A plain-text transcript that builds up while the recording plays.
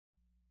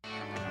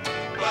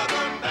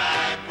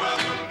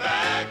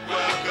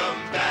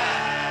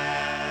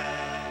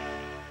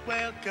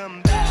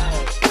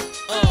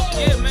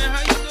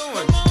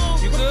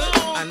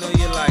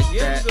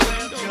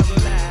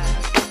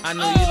I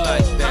know you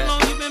like that. How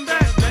long you been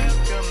back, man?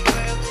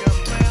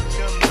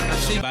 I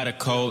see by the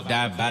code,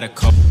 die by the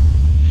code.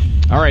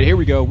 All right, here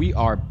we go. We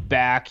are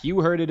back.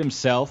 You heard it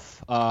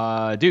himself.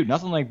 Dude,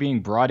 nothing like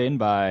being brought in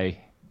by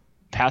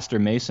Pastor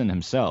Mason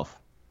himself.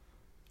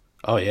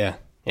 Oh, yeah.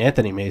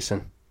 Anthony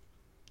Mason.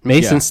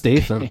 Mason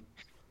Statham.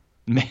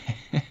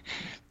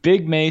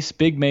 Big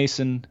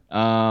Mason.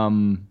 I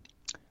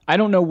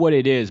don't know what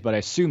it is, but I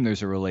assume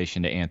there's a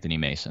relation to Anthony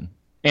Mason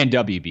and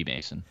W.B.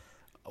 Mason.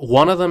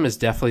 One of them is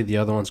definitely the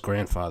other one's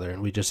grandfather,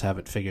 and we just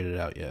haven't figured it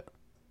out yet.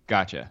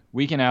 Gotcha.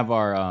 We can have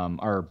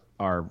our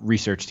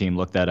research team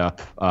look that up.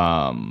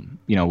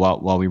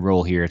 While we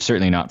roll here. It's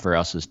certainly not for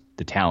us as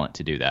the talent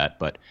to do that,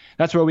 but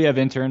that's where we have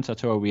interns.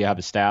 That's where we have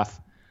a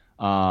staff.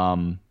 Yeah,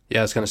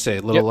 I was gonna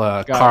say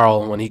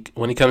Carl when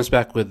he comes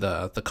back with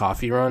the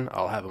coffee run,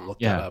 I'll have him look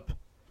that up.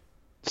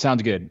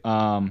 Sounds good.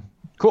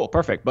 Cool,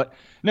 perfect. But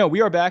no,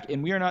 we are back,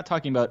 and we are not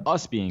talking about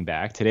us being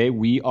back today.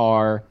 We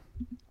are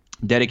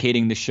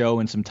dedicating the show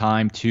and some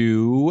time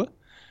to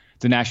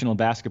the National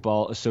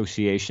Basketball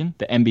Association,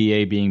 the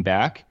NBA being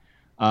back.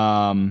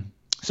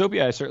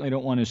 Soapy, I certainly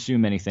don't want to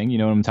assume anything. You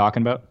know what I'm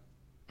talking about?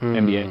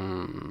 NBA.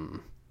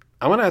 I'm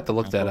gonna have to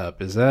look that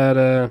up. Is that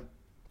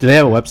do they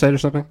have a website or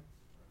something?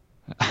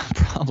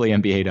 Probably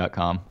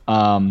NBA.com.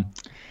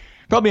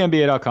 Probably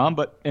NBA.com.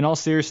 But in all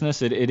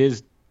seriousness, it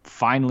is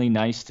finally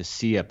nice to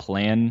see a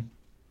plan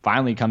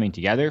finally coming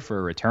together for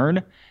a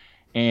return.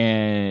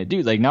 And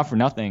dude, like, not for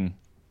nothing,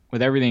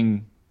 with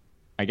everything,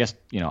 I guess,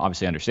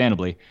 obviously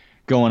understandably,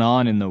 going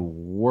on in the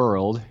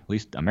world, at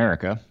least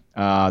America,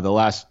 the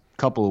last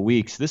couple of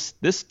weeks, this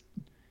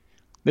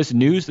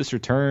news, this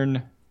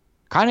return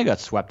kind of got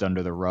swept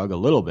under the rug a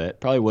little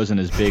bit. Probably wasn't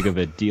as big of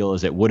a deal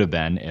as it would have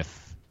been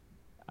if,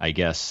 I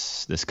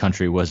guess, this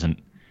country wasn't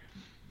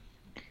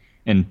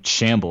in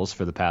shambles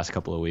for the past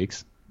couple of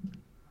weeks.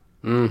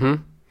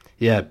 Mm-hmm.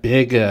 Yeah,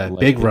 big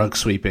rug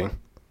sweeping.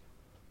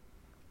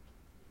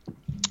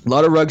 A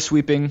lot of rug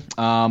sweeping.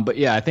 But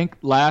yeah, I think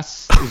it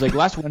was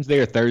last Wednesday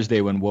or Thursday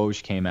when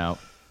Woj came out,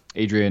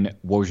 Adrian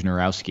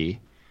Wojnarowski,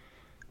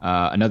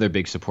 another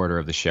big supporter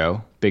of the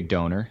show, big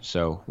donor.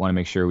 So want to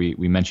make sure we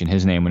mention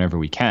his name whenever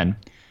we can.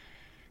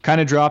 Kind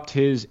of dropped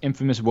his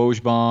infamous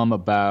Woj bomb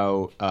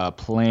about a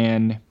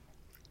plan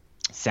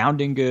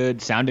sounding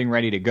good, sounding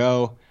ready to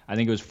go. I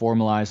think it was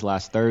formalized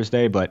last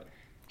Thursday. But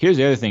here's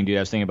the other thing, dude,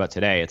 I was thinking about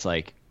today. It's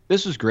like,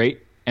 this was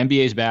great.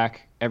 NBA's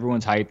back.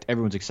 Everyone's hyped.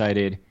 Everyone's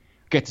excited.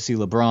 Get to see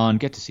LeBron.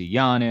 Get to see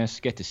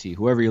Giannis. Get to see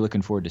whoever you're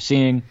looking forward to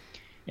seeing.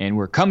 And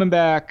we're coming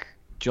back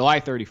July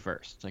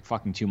 31st. It's like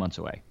fucking 2 months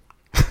away.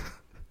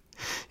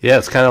 Yeah,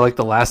 it's kind of like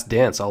The Last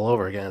Dance all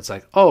over again. It's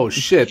like, oh,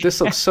 shit, this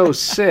looks so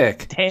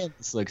sick. Damn,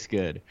 this looks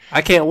good.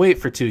 I can't wait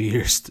for 2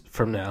 years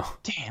from now.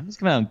 Damn, this is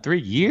coming out in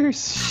 3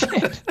 years?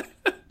 Shit.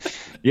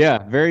 Yeah,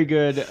 very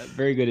good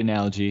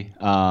analogy.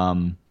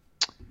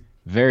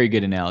 Very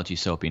good analogy,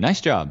 Soapy.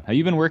 Nice job. Have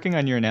you been working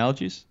on your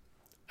analogies?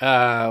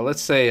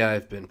 Let's say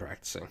I've been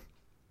practicing.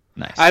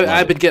 Nice.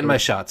 I've been getting my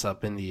shots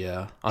up in the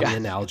the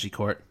analogy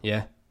court.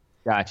 Yeah.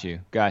 Got you.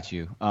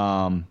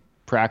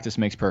 Practice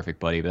makes perfect,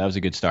 buddy. But that was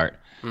a good start.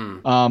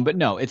 But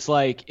no, it's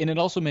like, and it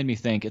also made me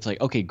think. It's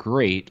like, okay,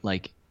 great.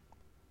 Like,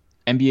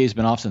 NBA's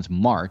been off since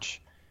March.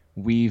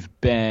 We've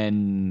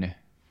been,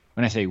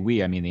 when I say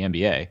we, I mean the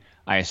NBA.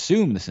 I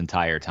assume this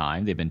entire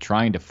time they've been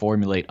trying to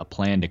formulate a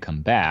plan to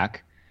come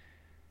back.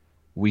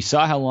 We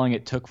saw how long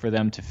it took for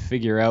them to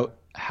figure out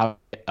how to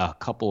get a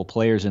couple of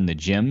players in the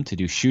gym to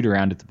do shoot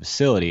around at the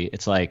facility.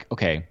 It's like,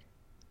 okay,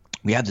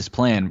 we have this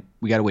plan.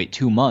 We got to wait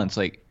 2 months.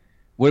 Like,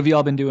 what have you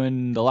all been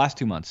doing the last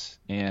 2 months?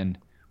 And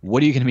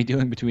what are you going to be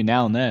doing between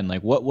now and then?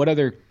 Like, what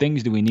other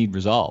things do we need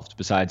resolved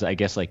besides, I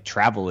guess, like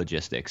travel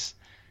logistics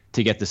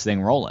to get this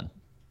thing rolling?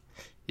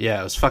 Yeah,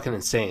 it was fucking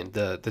insane.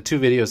 The 2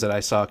 videos that I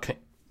saw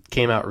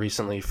came out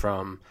recently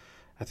from,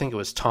 I think it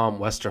was Tom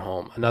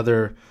Westerholm,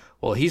 another.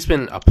 Well, he's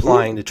been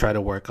applying to try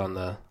to work on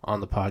the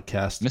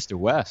podcast. Mr.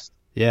 West.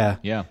 Yeah.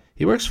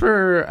 He works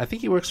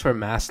for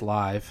Mass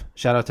Live.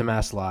 Shout out to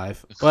Mass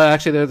Live. Well,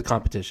 actually, they're the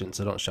competition,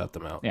 so don't shut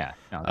them out. Yeah.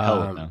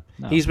 No.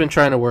 He's been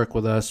trying to work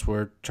with us.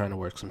 We're trying to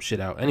work some shit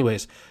out.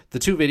 Anyways, the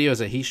 2 videos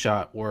that he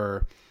shot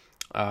were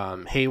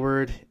Gordon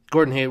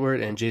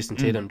Hayward, and Jason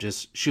Tatum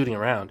just shooting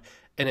around.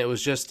 And it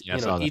was just,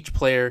 each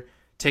player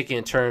taking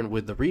a turn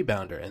with the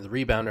rebounder. And the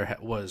rebounder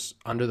was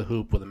under the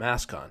hoop with a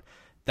mask on.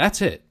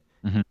 That's it.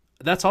 Mm-hmm.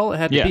 That's all it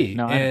had to be.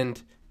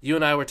 And you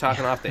and I were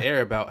talking off the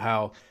air about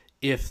how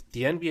if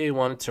the NBA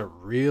wanted to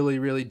really,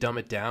 really dumb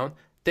it down,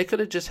 they could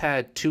have just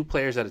had 2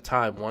 players at a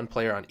time, 1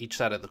 player on each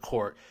side of the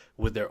court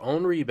with their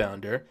own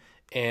rebounder,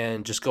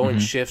 and just go in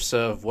shifts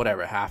of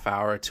whatever, half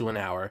hour to an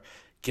hour,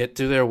 get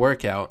through their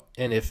workout.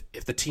 And if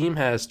the team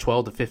has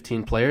 12 to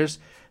 15 players,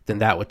 then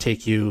that would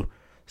take you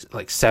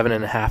like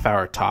 7.5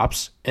 hour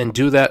tops, and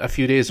do that a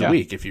few days a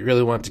week if you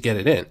really want to get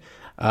it in.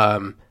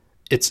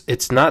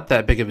 It's not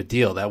that big of a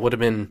deal.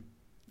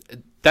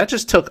 That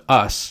just took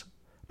us,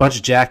 a bunch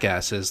of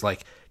jackasses,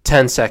 like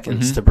 10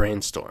 seconds to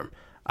brainstorm.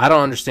 I don't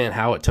understand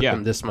how it took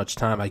them this much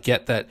time. I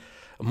get that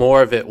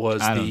more of it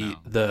was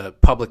the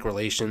public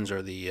relations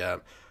or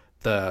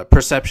the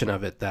perception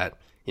of it that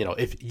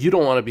if you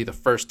don't want to be the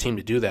first team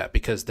to do that,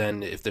 because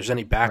then if there's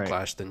any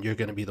backlash, then you're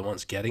going to be the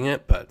ones getting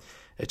it. But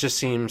it just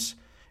seems,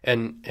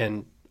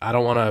 and I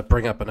don't want to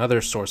bring up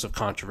another source of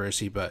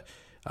controversy, but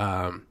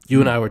you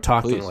and I were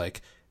talking, please.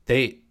 like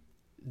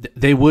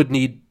they would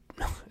need,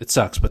 it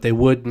sucks, but they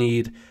would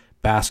need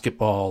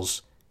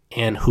basketballs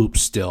and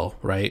hoops still,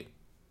 right?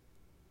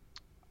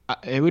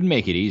 It would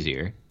make it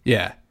easier.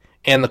 Yeah,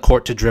 and the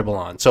court to dribble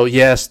on. So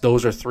yes,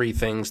 those are three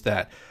things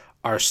that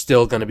are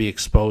still going to be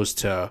exposed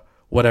to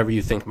whatever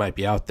you think might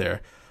be out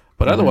there.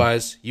 But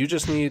otherwise, you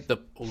just need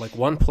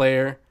one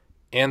player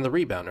and the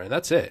rebounder, and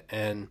that's it.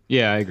 And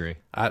yeah, I agree.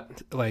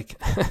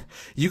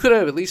 You could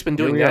have at least been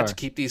doing that are. to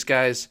keep these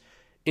guys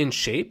in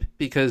shape,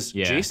 because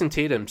Jason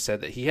Tatum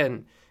said that he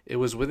hadn't. It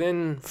was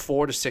within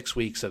 4 to 6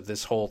 weeks of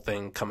this whole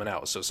thing coming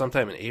out, so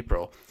sometime in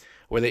April,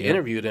 where they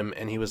interviewed him,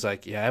 and he was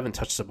like, "Yeah, I haven't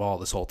touched the ball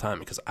this whole time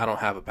because I don't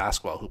have a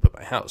basketball hoop at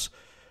my house,"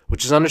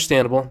 which is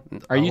understandable.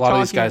 A lot of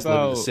these guys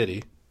live in the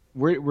city.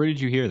 Where did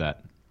you hear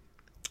that?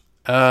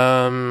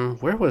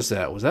 Where was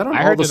that? Was that on I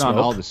All heard the it Smoke? on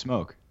All the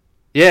Smoke.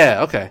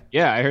 Yeah, okay.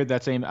 Yeah, I heard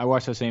that same. I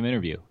watched that same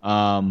interview.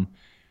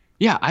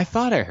 Yeah, I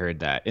thought I heard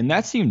that, and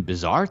that seemed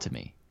bizarre to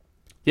me.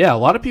 Yeah, a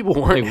lot of people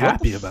weren't What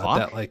happy the about fuck?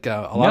 that. Like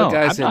a lot of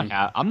guys.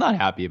 I'm not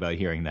happy about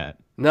hearing that.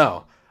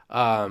 No,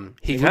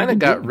 he kind of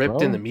got ripped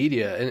bro. in the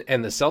media,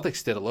 and the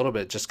Celtics did a little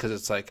bit, just because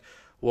it's like,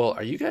 well,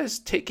 are you guys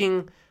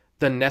taking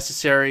the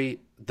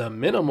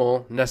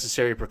minimal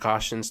necessary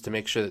precautions to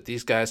make sure that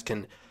these guys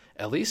can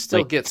at least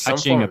still get some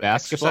touching form a of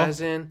basketball? exercise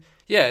in?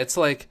 Yeah, it's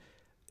like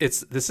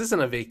this isn't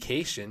a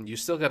vacation. You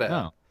still gotta.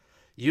 No.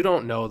 You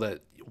don't know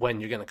that when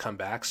you're gonna come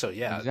back. So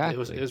yeah,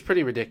 Exactly. it was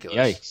pretty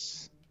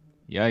ridiculous.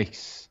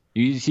 Yikes!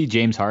 You see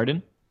James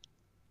Harden?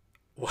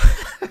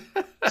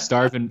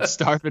 starving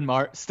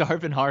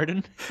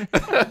Harden.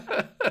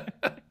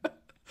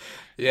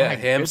 Yeah, My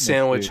ham goodness,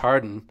 sandwich dude.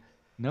 Harden.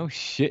 No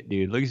shit,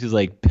 dude. Look, he's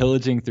like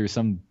pillaging through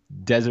some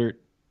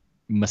desert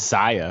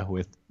messiah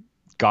with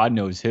God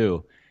knows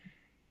who.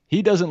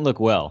 He doesn't look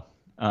well.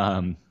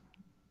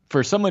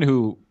 For someone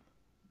who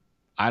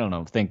I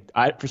don't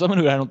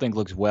think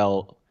looks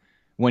well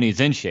when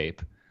he's in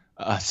shape,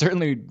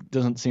 certainly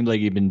doesn't seem like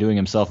he's been doing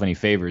himself any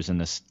favors in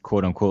this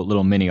quote unquote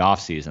little mini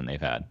off season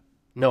they've had.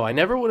 No, I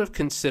never would have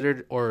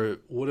considered or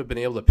would have been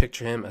able to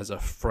picture him as a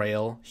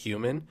frail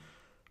human.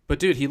 But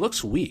dude, he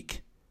looks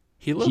weak.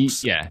 He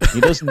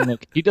doesn't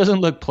look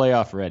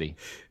playoff ready.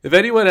 If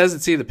anyone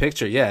hasn't seen the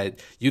picture,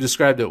 you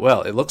described it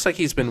well. It looks like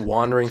he's been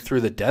wandering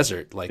through the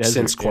desert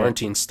since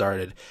quarantine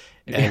started,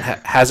 and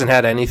hasn't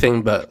had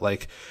anything but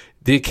like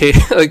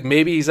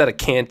maybe he's at a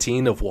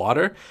canteen of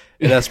water,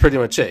 and that's pretty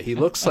much it. He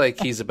looks like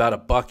he's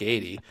about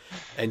 $180,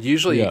 and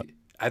usually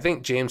I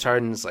think James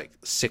Harden's like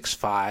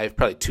 6'5",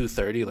 probably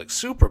 230, like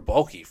super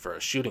bulky for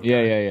a shooting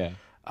guard.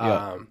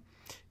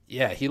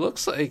 Yeah, he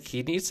looks like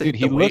he needs to hit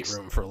the weight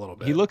room for a little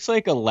bit. He looks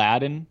like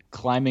Aladdin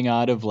climbing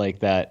out of like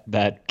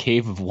that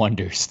cave of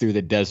wonders through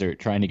the desert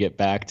trying to get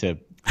back to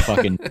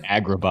fucking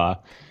Agrabah.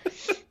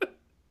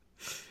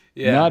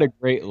 Yeah. Not a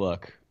great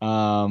look.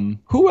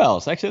 Who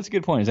else? Actually, that's a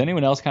good point. Has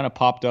anyone else kind of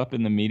popped up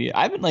in the media?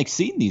 I haven't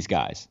seen these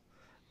guys.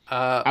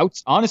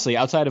 Honestly,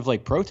 outside of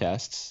like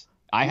protests,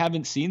 I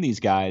haven't seen these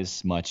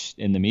guys much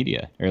in the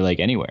media or like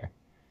anywhere.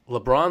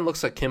 LeBron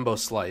looks like Kimbo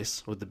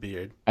Slice with the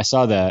beard. I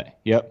saw that.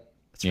 Yep.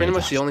 It's pretty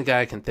much the only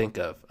guy I can think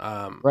of.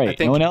 Right. I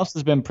think no one else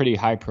has been pretty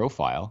high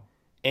profile.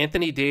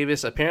 Anthony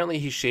Davis, apparently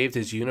he shaved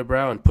his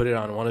unibrow and put it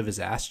on one of his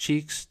ass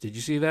cheeks. Did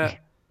you see that?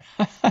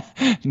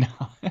 No.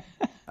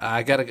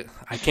 I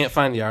can't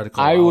find the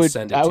article. I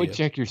would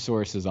check your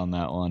sources on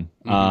that one.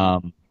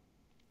 Mm-hmm.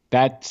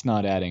 That's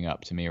not adding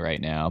up to me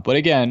right now. But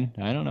again,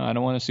 I don't know. I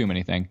don't want to assume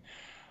anything.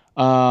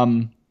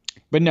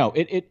 But no,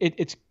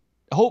 it's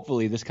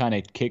hopefully this kind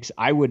of kicks.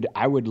 I would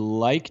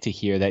like to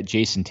hear that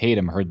Jason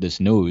Tatum heard this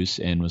news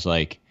and was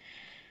like,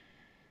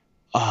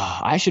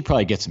 I should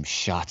probably get some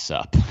shots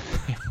up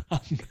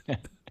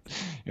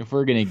if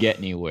we're gonna get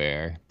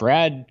anywhere.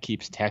 Brad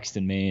keeps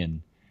texting me,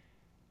 and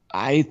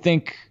I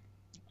think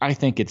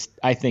it's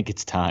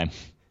time.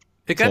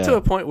 It got to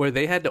a point where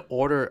they had to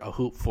order a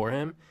hoop for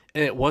him,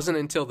 and it wasn't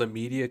until the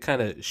media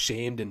kind of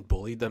shamed and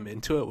bullied them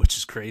into it, which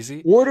is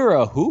crazy. Order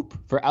a hoop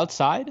for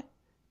outside?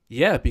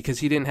 Yeah, because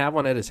he didn't have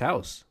one at his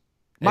house.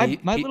 My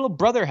little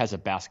brother has a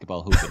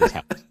basketball hoop at his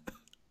house.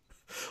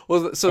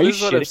 Well, so this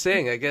is what I'm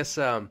saying. I guess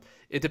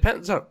it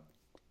depends on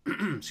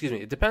excuse me.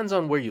 It depends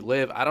on where you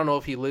live. I don't know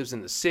if he lives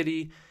in the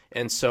city,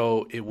 and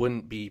so it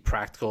wouldn't be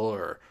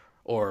practical,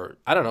 or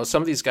I don't know.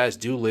 Some of these guys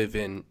do live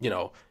in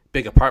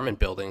big apartment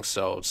buildings,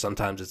 so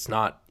sometimes it's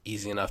not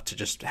easy enough to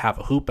just have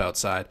a hoop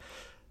outside.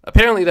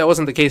 Apparently, that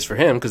wasn't the case for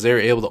him because they were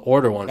able to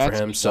order one for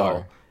him.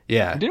 Bizarre. So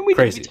yeah,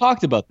 crazy. We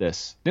talked about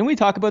this? Didn't we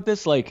talk about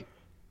this? Like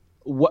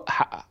what?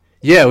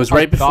 Yeah, it was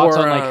right before. Thoughts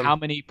on like how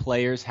many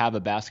players have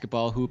a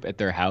basketball hoop at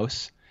their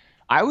house?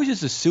 I was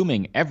just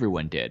assuming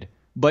everyone did,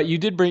 but you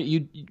did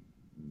bring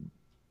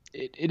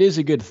It is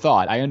a good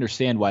thought. I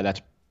understand why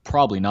that's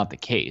probably not the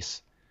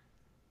case.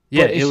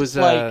 Yeah, it was.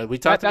 Like, we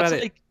talked about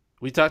it. Like,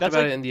 we talked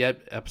about it in the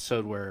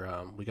episode where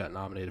we got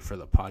nominated for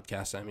the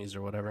podcast Emmys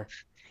or whatever.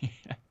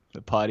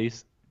 The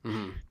potties.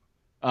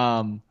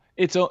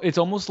 It's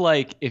almost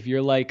like if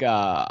you're like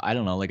I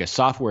don't know, like a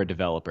software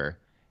developer,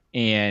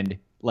 and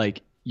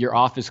like your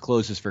office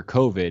closes for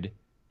COVID,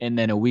 and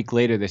then a week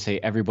later they say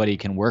everybody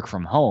can work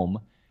from home,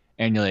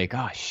 and you're like,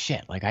 oh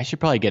shit, like I should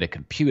probably get a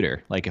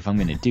computer, like if I'm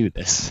gonna do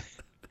this.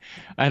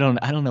 I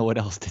don't know what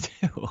else to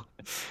do.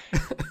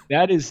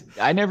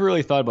 I never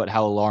really thought about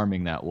how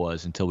alarming that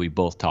was until we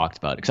both talked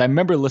about it. Because I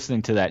remember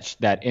listening to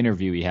that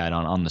interview he had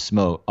on All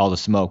the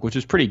Smoke, which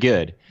was pretty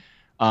good.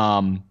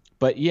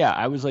 But yeah,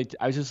 I was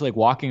just like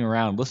walking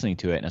around listening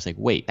to it, and I was like,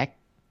 wait,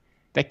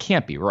 that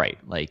can't be right.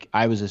 Like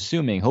I was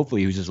assuming,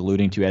 hopefully he was just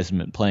alluding to hasn't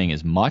been playing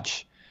as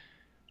much,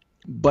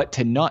 but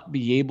to not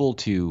be able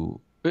to,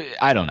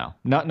 I don't know,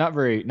 not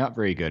very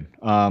good.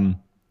 No,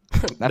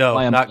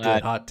 not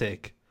good. Hot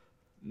take.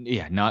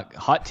 Yeah, not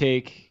hot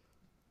take,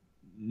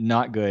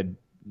 not good.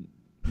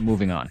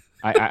 Moving on.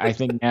 I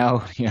think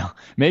now,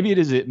 maybe it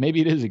is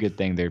a good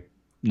thing they're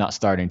not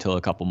starting until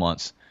a couple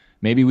months.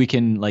 Maybe we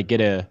can like get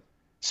a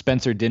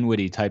Spencer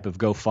Dinwiddie type of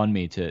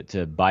GoFundMe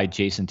to buy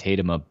Jason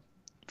Tatum a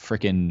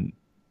freaking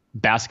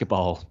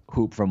basketball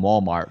hoop from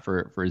Walmart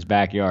for his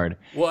backyard.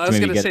 Well, I was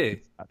gonna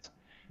say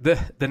the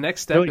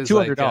next step is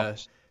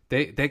 $200.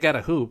 They got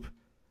a hoop.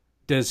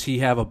 Does he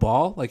have a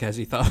ball? Like, has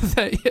he thought of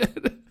that yet?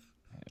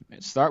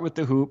 Start with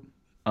the hoop.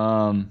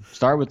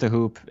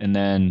 And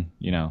then,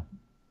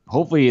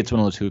 hopefully it's one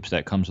of those hoops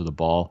that comes with a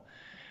ball.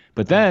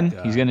 But then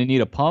he's going to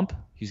need a pump.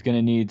 He's going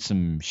to need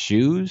some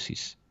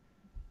shoes.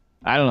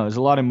 I don't know. There's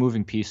a lot of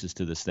moving pieces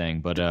to this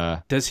thing. But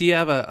does he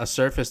have a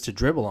surface to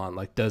dribble on?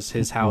 Like, does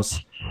his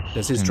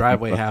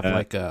driveway have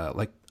like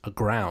a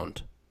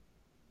ground?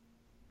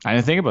 I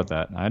didn't think about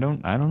that. I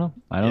don't know.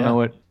 I don't know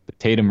what the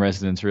Tatum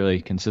residence really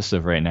consists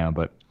of right now.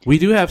 But we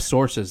do have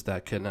sources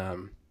that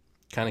can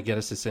kind of get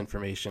us this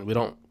information. We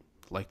don't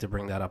like to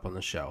bring that up on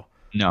the show.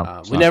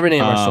 No, we never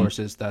name our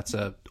sources. That's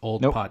a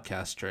old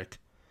podcast trick.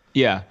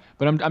 Yeah,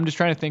 but I'm just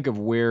trying to think of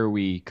where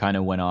we kind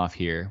of went off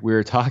here. We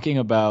were talking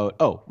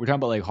about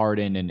like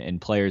Harden and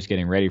players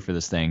getting ready for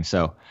this thing.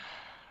 So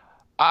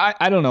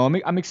I don't know.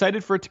 I'm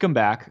excited for it to come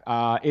back.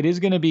 It is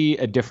going to be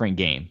a different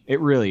game. It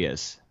really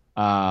is.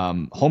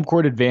 Home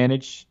court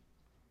advantage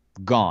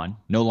gone,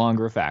 no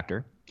longer a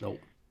factor.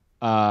 Nope.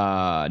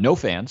 No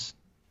fans.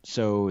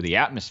 So the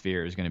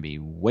atmosphere is going to be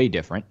way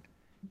different.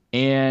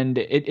 And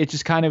it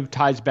just kind of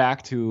ties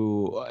back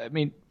to, I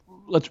mean,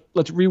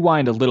 let's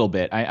rewind a little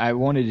bit. I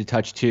wanted to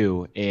touch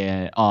too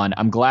on,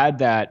 I'm glad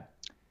that,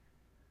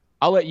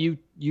 I'll let you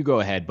go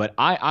ahead, but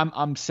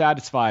I'm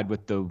satisfied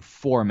with the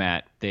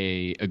format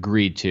they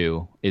agreed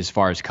to as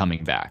far as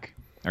coming back.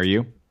 Are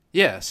you?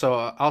 Yeah,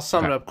 so I'll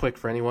sum it up quick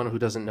for anyone who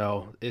doesn't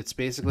know. It's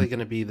basically going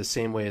to be the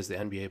same way as the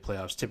NBA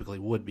playoffs typically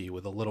would be,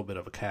 with a little bit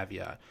of a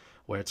caveat,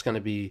 where it's going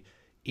to be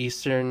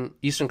Eastern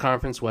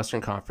Conference, Western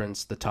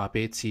Conference, the top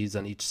 8 seeds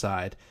on each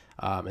side,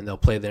 and they'll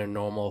play their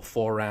normal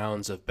 4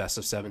 rounds of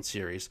best-of-7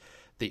 series.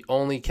 The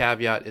only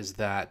caveat is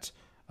that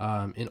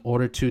in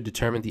order to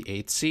determine the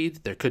 8th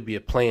seed, there could be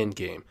a play-in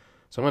game.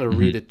 So I'm going to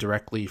read it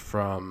directly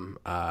from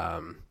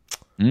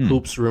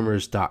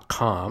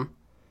hoopsrumors.com.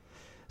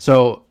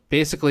 So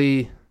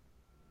basically,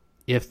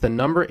 if the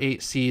number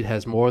 8 seed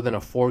has more than a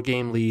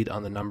 4-game lead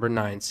on the number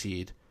 9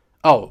 seed,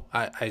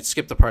 I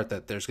skipped the part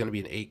that there's going to be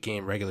an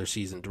 8-game regular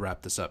season to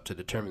wrap this up to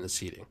determine the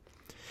seeding.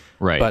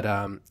 Right. But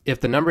if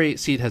the number 8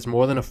 seed has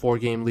more than a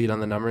 4-game lead on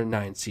the number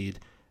 9 seed,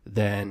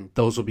 then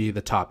those will be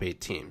the top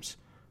 8 teams.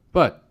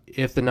 But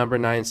if the number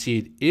 9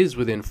 seed is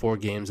within 4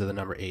 games of the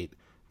number 8,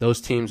 those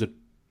teams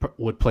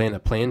would play in a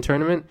play-in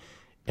tournament,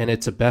 and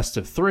it's a best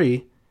of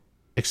 3,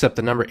 except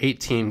the number 8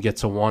 team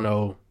gets a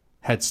 1-0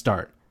 head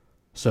start.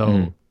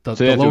 So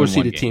the lower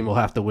seeded team will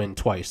have to win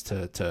twice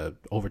to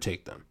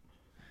overtake them.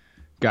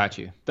 Got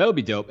you. That would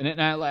be dope.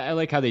 And I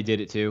like how they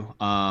did it too.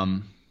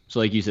 So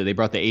like you said, they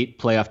brought the 8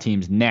 playoff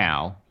teams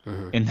now,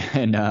 and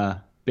then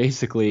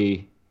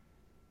basically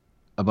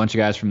a bunch of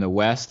guys from the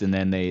West, and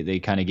then they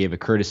kind of gave a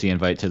courtesy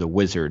invite to the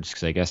Wizards,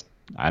 because I guess,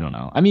 I don't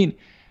know. I mean,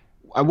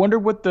 I wonder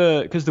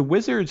because the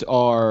Wizards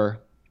are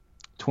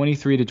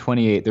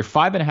 23-28. They're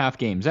 5.5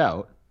 games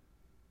out.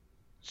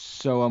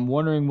 So I'm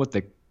wondering what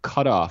the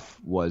cutoff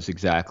was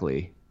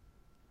exactly.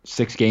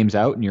 6 games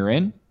out and you're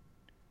in?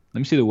 Let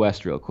me see the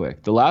West real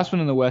quick. The last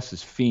one in the West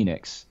is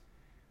Phoenix.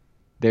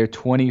 They're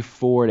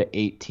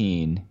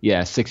 24-18.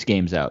 Yeah, 6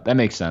 games out. That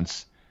makes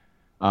sense.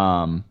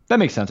 I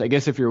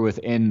guess if you're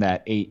within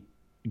that 8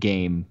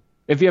 game,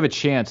 if you have a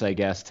chance, I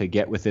guess, to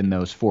get within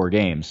those 4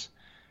 games,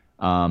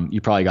 you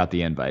probably got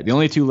the invite. The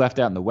only 2 left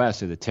out in the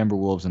West are the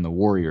Timberwolves and the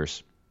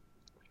Warriors,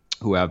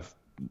 who have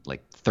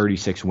like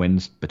 36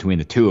 wins between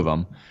the 2 of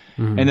them.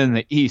 And then in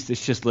the East,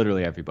 it's just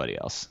literally everybody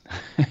else.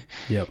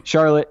 Yep.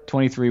 Charlotte,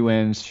 23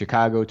 wins.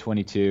 Chicago,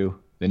 22.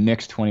 The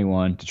Knicks,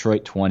 21.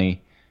 Detroit,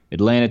 20.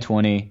 Atlanta,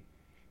 20.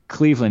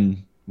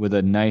 Cleveland with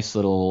a nice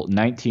little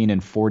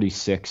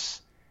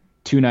 19-46,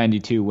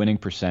 292 winning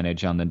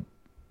percentage on the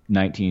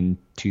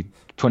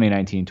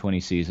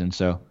 2019-20 season.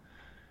 So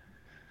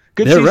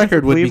good. Their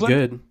record would be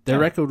good. Their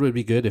record would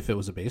be good if it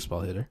was a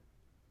baseball hitter.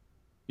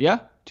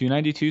 Yeah,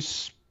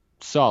 292's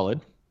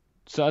solid.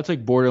 So that's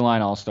like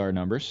borderline all-star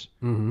numbers.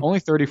 Mm-hmm. Only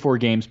 34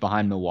 games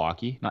behind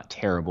Milwaukee. Not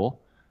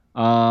terrible.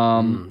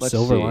 Let's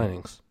silver see.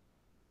 linings.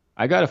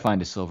 I got to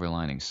find a silver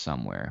lining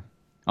somewhere.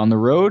 On the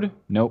road,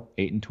 nope,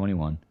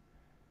 8-21.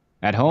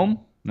 At home,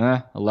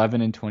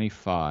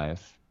 11-25.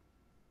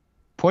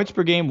 Points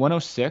per game,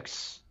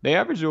 106. They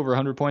averaged over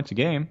 100 points a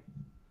game.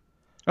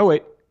 Oh,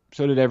 wait.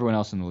 So did everyone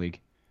else in the league.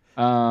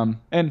 And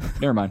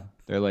never mind.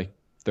 They're like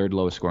third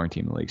lowest scoring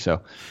team in the league.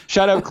 So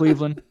shout out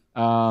Cleveland.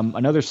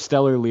 Another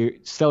stellar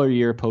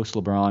year post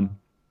LeBron.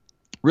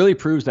 Really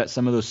proves that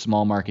some of those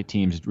small market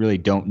teams really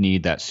don't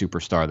need that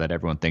superstar that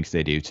everyone thinks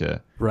they do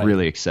to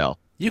really excel.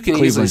 You can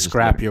easily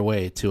scrap your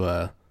way to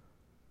a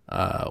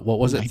what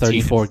was it,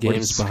 34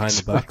 games behind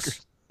the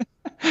Bucks?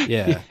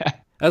 Yeah.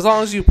 As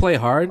long as you play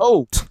hard.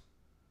 Oh,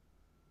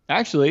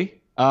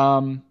 actually,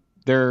 I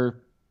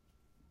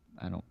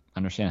don't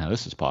understand how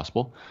this is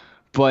possible,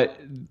 but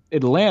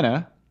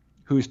Atlanta,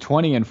 who's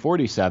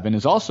 20-47,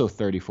 is also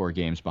 34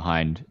 games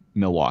behind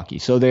Milwaukee.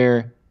 So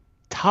they're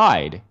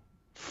tied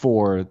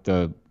for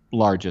the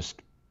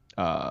largest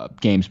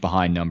games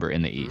behind number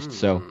in the East.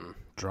 So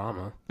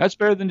drama. That's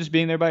better than just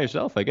being there by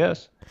yourself, I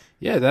guess.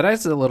 Yeah, that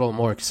adds a little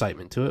more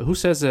excitement to it. Who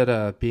says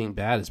that being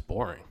bad is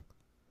boring?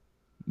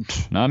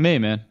 Not me,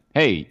 man.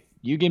 Hey,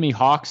 you give me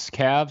Hawks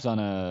Cavs on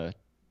a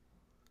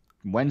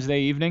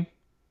Wednesday evening,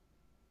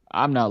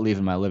 I'm not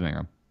leaving my living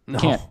room. No.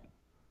 Can't.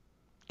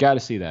 Got to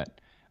see that.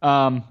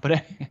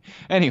 But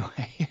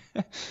anyway,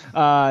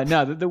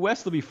 no, the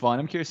West will be fun.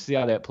 I'm curious to see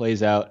how that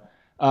plays out.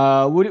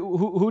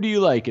 Who do you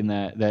like in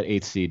that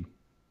eighth seed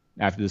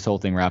after this whole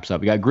thing wraps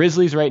up? We got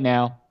Grizzlies right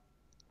now.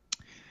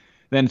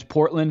 Then it's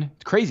Portland.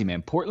 It's crazy,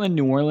 man. Portland,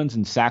 New Orleans,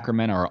 and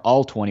Sacramento are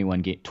all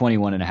 21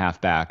 and a half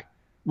back.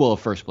 Well,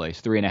 first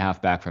place,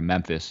 3.5 back from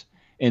Memphis.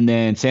 And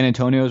then San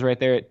Antonio's right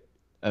there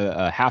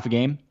at half a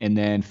game. And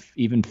then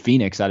even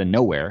Phoenix out of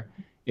nowhere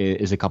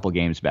is a couple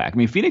games back. I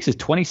mean, Phoenix is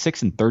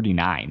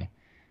 26-39.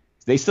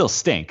 They still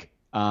stink,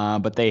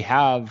 but they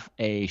have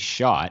a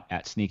shot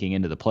at sneaking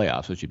into the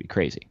playoffs, which would be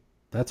crazy.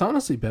 That's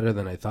honestly better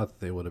than I thought that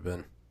they would have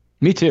been.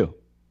 Me too.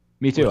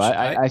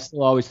 I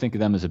still always think of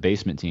them as a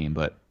basement team,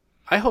 but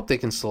I hope they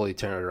can slowly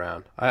turn it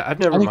around. I've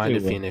never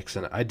minded Phoenix,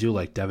 and I do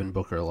like Devin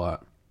Booker a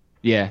lot.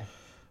 Yeah.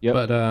 Yep.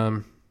 But,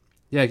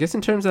 I guess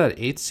in terms of that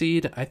 8th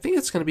seed, I think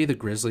it's going to be the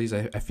Grizzlies.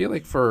 I feel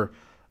like for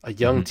a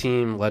young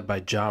team led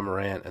by Ja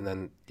Morant, and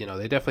then,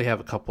 they definitely have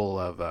a couple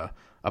of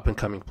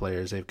up-and-coming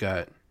players. They've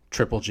got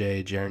Triple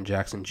J, Jaren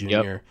Jackson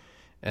Jr.,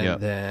 and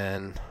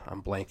then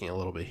I'm blanking a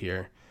little bit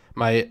here.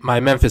 My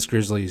Memphis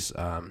Grizzlies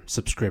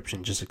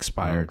subscription just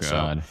expired. Oh,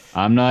 God. So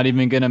I'm not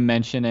even going to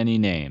mention any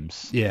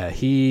names. Yeah,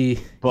 he's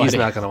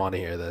not going to want to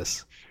hear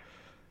this.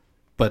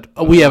 But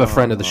we have a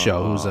friend of the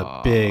show who's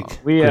a big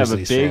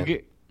Grizzlies fan.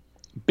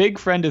 Big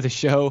friend of the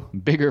show,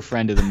 bigger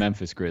friend of the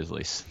Memphis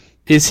Grizzlies.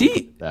 Is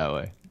he that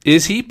way?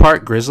 Is he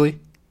part Grizzly?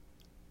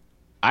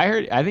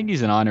 I think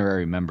he's an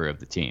honorary member of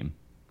the team.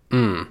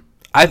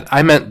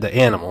 I meant the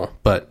animal,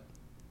 but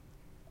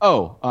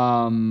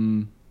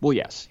well,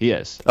 yes, he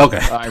is. Okay.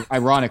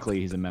 Ironically,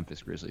 he's a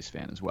Memphis Grizzlies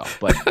fan as well.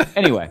 But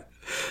anyway,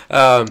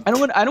 I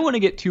don't want to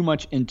get too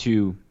much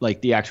into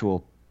like the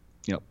actual,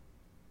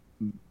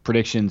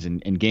 predictions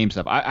and game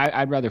stuff.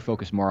 I'd rather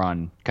focus more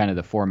on kind of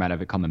the format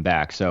of it coming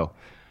back. So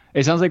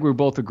it sounds like we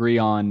both agree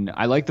on.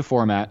 I like the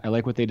format. I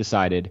like what they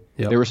decided.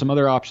 Yep. There were some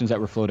other options that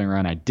were floating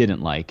around I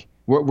didn't like.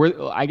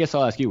 I guess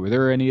I'll ask you: were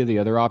there any of the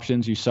other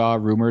options you saw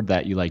rumored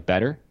that you like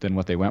better than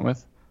what they went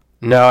with?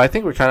 No, I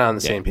think we're kind of on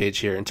the same page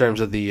here in terms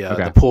of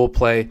the pool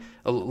play.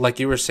 Like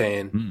you were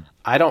saying,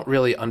 I don't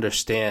really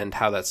understand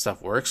how that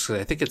stuff works. Cause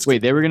I think it's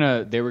they were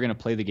gonna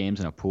play the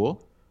games in a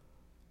pool.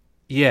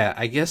 Yeah,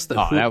 I guess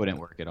that wouldn't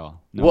work at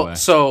all. No way.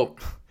 So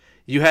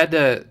you had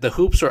the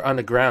hoops are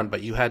underground,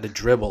 but you had to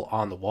dribble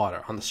on the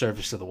water, on the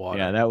surface of the water.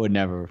 Yeah, that would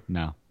never.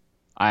 No,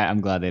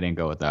 I'm glad they didn't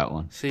go with that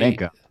one. See, thank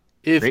God.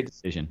 Great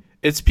decision.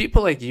 It's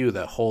people like you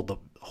that hold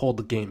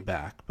the game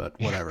back, but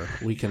whatever.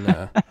 We can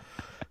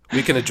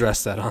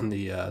address that on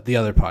the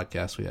other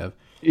podcast we have.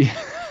 Yeah.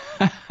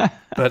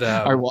 But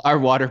our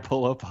water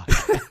polo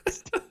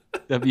podcast,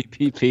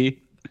 WPP.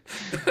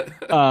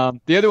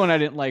 The other one I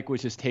didn't like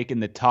was just taking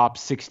the top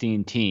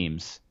 16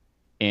 teams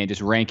and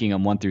just ranking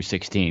them 1 through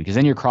 16, because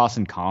then you're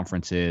crossing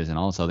conferences and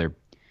all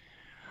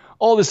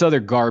this other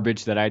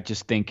garbage that I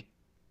just think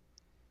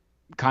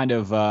kind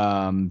of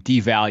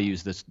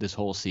devalues this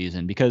whole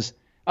season, because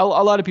a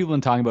lot of people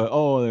have been talking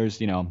about, there's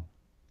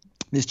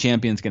this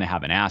champion's going to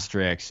have an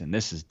asterisk and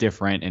this is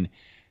different. And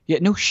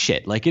yet, no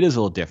shit. Like, it is a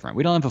little different.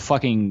 We don't have a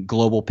fucking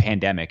global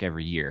pandemic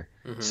every year.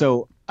 Mm-hmm.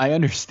 So I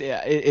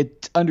understand.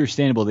 It's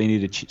understandable they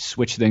need to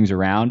switch things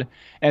around.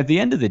 At the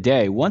end of the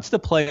day, once the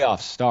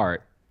playoffs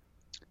start,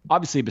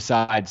 obviously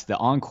besides the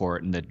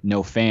on-court and the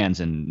no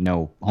fans and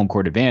no home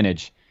court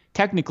advantage,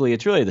 technically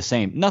it's really the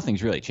same.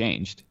 Nothing's really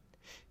changed.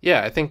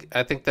 Yeah, I think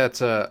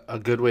that's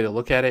a good way to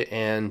look at it.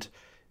 And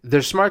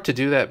they're smart to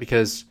do that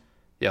because,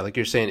 yeah, like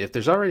you're saying, if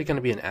there's already going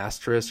to be an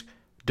asterisk,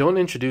 don't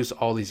introduce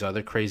all these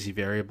other crazy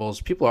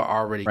variables. People are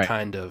already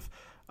kind of,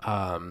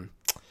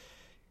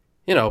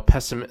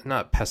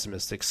 not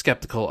pessimistic,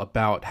 skeptical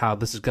about how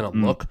this is going to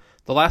look,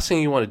 the last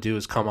thing you want to do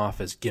is come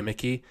off as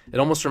gimmicky. It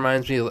almost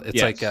reminds me,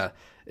 it's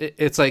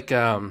like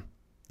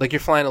you're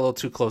flying a little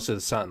too close to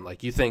the sun.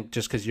 Like, you think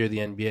just because you're the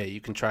NBA,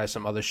 you can try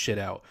some other shit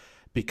out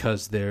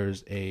because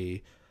there's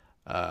a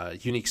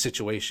unique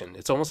situation.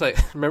 It's almost like,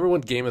 remember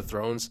when Game of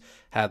Thrones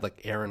had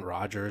like Aaron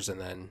Rodgers and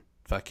then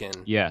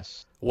fucking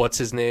what's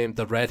his name,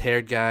 the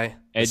red-haired guy,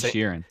 Ed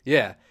Sheeran.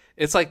 Yeah,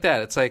 it's like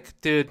that. It's like,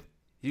 dude,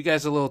 you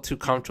guys are a little too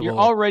comfortable. You're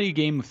already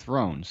Game of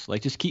Thrones.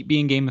 Like, just keep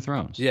being Game of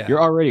Thrones. Yeah,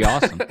 you're already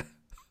awesome.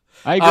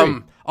 I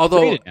agree. Although,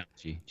 great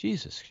analogy.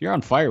 Jesus, you're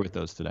on fire with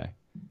those today.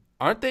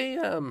 Aren't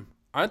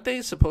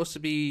they supposed to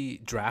be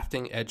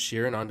drafting Ed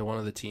Sheeran onto one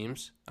of the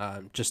teams,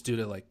 just due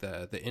to like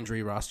the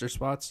injury roster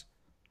spots?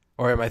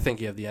 Or am I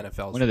thinking of the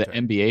NFL? One of the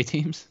NBA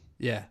teams?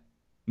 Yeah.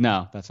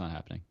 No, that's not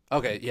happening.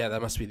 Okay, yeah,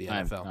 that must be the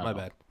NFL. My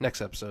bad. Next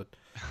episode.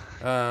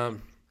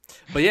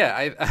 But yeah,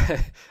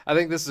 I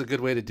think this is a good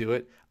way to do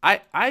it.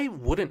 I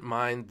wouldn't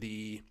mind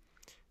the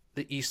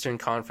Eastern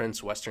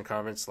Conference, Western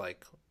Conference,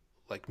 like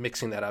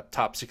mixing that up,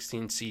 top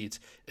 16 seeds.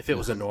 If it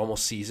was a normal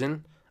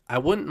season, I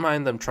wouldn't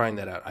mind them trying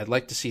that out. I'd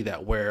like to see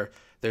that where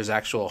there's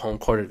actual home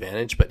court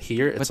advantage. But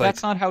here, it's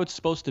that's not how it's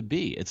supposed to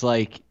be. It's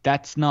like,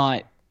 that's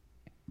not.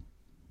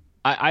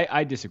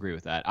 I disagree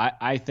with that.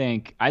 I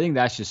think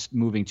that's just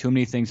moving too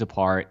many things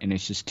apart, and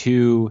it's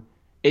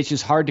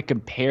just hard to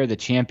compare the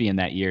champion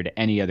that year to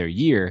any other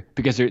year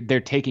because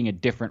they're taking a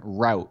different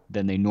route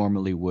than they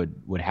normally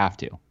would have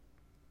to.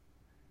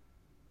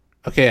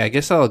 Okay, I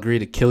guess I'll agree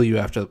to kill you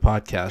after the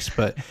podcast,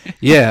 but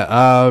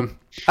yeah,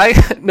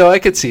 I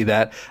could see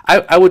that.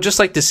 I would just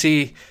like to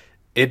see.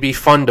 It'd be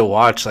fun to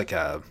watch, like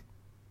I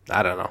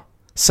don't know,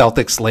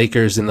 Celtics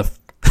Lakers in the.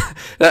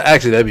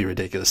 Actually, that'd be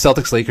ridiculous.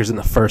 Celtics Lakers in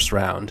the first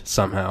round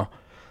somehow.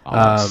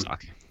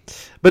 Suck.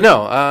 But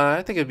no,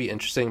 I think it'd be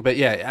interesting. But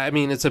yeah, I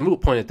mean, it's a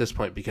moot point at this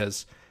point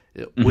because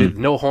with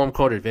no home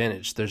court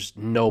advantage, there's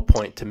no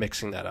point to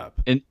mixing that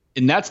up. And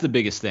that's the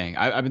biggest thing.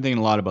 I've been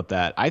thinking a lot about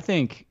that. I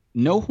think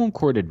no home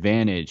court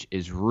advantage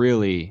is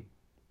really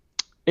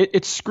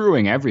it's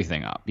screwing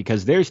everything up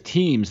because there's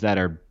teams that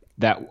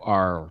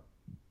are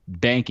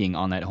banking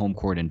on that home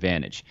court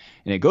advantage.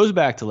 And it goes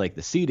back to like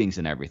the seedings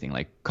and everything.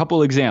 Like, a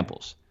couple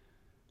examples.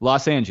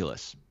 Los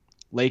Angeles,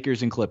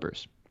 Lakers and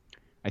Clippers.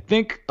 I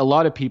think a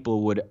lot of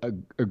people would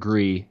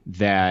agree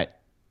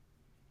that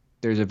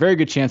there's a very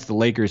good chance the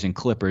Lakers and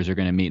Clippers are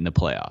going to meet in the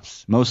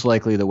playoffs. Most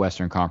likely the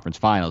Western Conference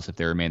Finals if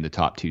they remain the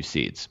top two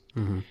seeds.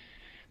 Mm-hmm.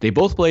 They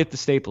both play at the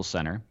Staples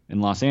Center in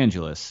Los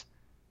Angeles.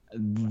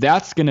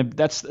 That's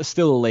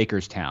still a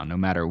Lakers town no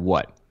matter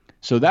what.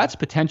 So that's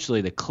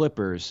potentially the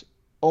Clippers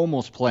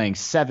almost playing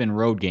 7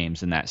 road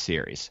games in that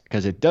series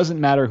because it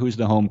doesn't matter who's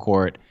the home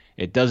court.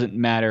 It doesn't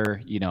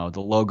matter,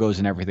 the logos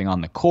and everything on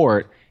the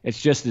court.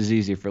 It's just as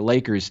easy for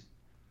Lakers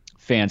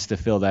fans to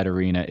fill that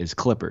arena as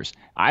Clippers.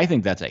 I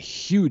think that's a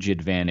huge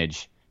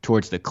advantage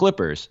towards the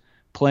Clippers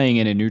playing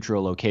in a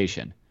neutral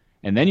location.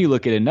 And then you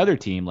look at another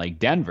team like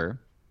Denver.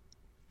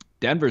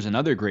 Denver's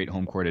another great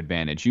home court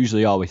advantage,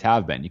 usually always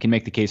have been. You can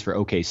make the case for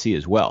OKC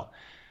as well.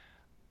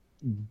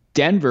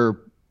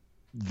 Denver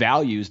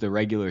values the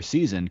regular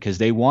season because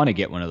they want to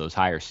get one of those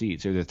higher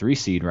seeds. They're the 3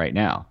 seed right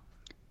now.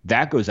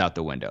 That goes out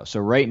the window. So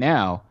right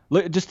now,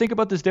 just think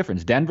about this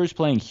difference. Denver's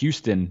playing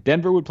Houston.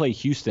 Denver would play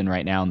Houston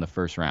right now in the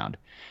first round.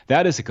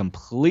 That is a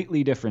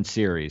completely different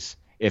series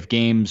if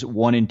games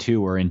 1 and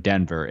 2 are in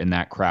Denver and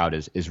that crowd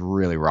is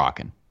really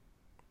rocking.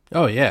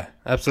 Oh, yeah,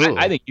 absolutely.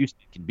 I think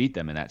Houston can beat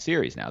them in that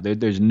series now.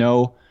 There's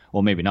no –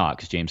 well, maybe not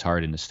because James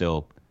Harden is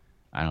still,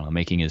 I don't know,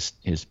 making his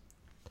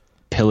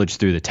pillage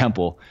through the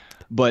temple.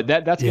 But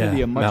that's going to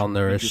be a much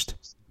malnourished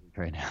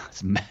right now.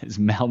 His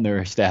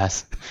malnourished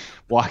ass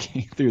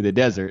walking through the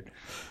desert.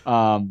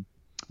 But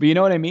you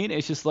know what I mean?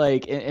 It's just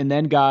like, and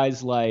then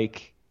guys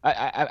like,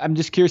 I'm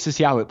just curious to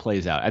see how it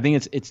plays out. I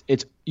think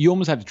it's you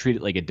almost have to treat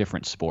it like a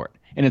different sport,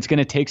 and it's going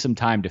to take some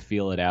time to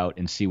feel it out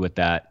and see what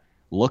that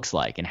looks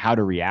like and how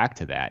to react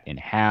to that and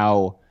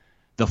how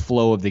the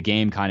flow of the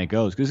game kind of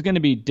goes. Because it's going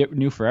to be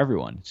new for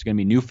everyone. It's going to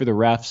be new for the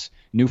refs,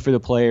 new for the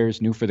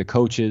players, new for the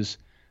coaches,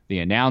 the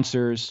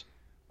announcers.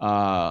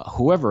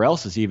 Whoever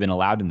else is even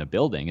allowed in the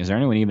building. Is there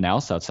anyone even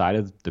else outside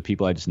of the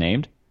people I just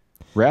named?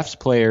 Refs,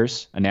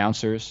 players,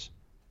 announcers.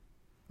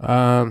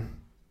 They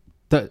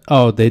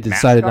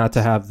decided not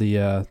to have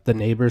the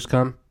neighbors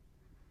come.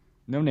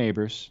 No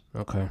neighbors.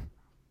 Okay.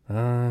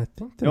 I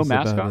think that's no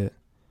mascot. About it.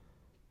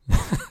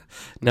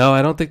 No,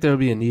 I don't think there would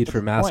be a need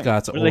for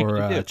mascots or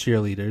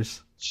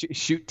cheerleaders.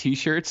 Shoot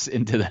T-shirts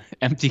into the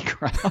empty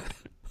crowd.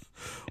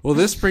 Well,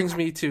 this brings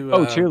me to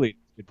cheerleaders.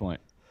 Good point.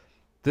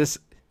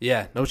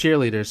 Yeah, no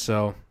cheerleaders,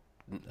 so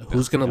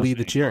who's going to lead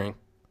the cheering?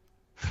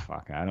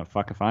 Fuck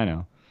if I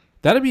know.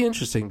 That'd be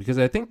interesting because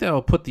I think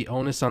that'll put the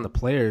onus on the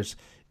players.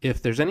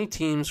 If there's any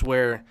teams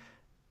where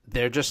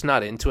they're just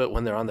not into it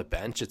when they're on the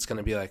bench, it's going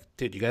to be like,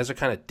 dude, you guys are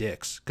kind of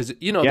dicks. Because,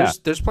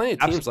 there's plenty of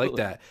teams like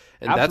that,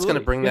 and that's going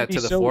to bring that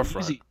to the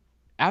forefront. Easy.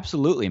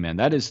 Absolutely, man.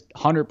 That is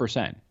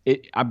 100%.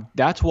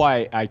 That's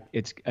why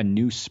it's a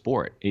new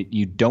sport.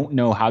 You don't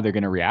know how they're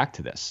going to react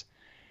to this.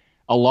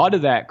 a lot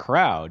of that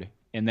crowd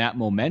and that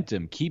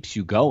momentum keeps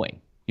you going.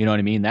 You know what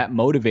I mean? That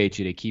motivates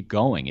you to keep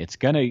going. It's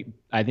going to,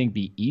 I think,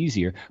 be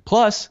easier.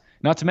 Plus,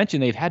 not to mention,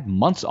 they've had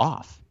months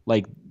off.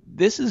 Like,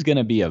 this is going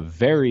to be a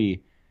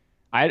very,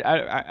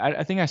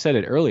 I think I said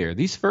it earlier,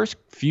 these first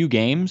few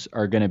games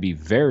are going to be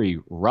very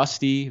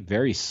rusty,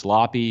 very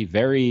sloppy,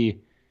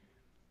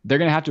 they're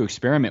going to have to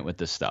experiment with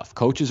this stuff.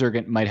 Coaches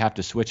might have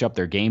to switch up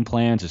their game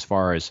plans as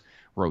far as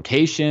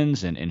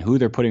rotations and who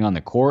they're putting on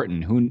the court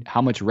and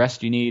how much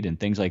rest you need and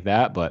things like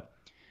that. But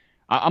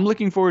I'm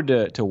looking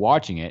forward to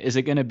watching it. Is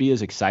it going to be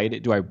as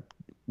excited?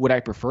 Would I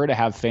prefer to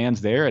have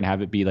fans there and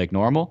have it be like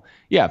normal?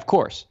 Yeah, of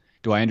course.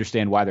 Do I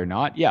understand why they're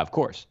not? Yeah, of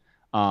course.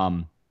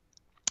 I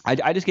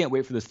just can't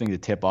wait for this thing to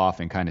tip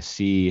off and kind of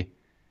see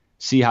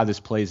how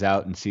this plays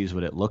out and sees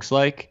what it looks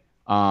like.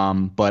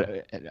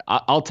 But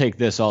I'll take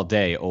this all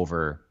day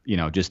over,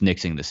 just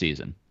nixing the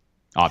season,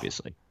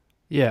 obviously.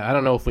 Yeah, I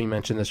don't know if we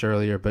mentioned this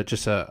earlier, but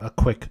just a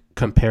quick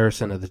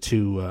comparison of the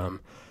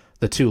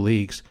two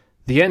leagues.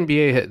 The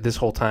NBA this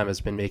whole time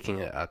has been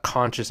making a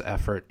conscious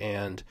effort,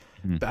 and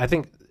I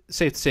think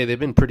safe to say they've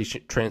been pretty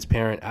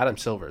transparent. Adam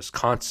Silver is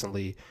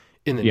constantly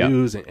in the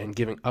news and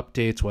giving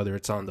updates, whether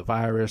it's on the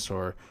virus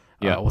or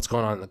what's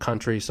going on in the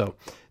country. So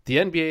the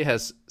NBA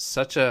has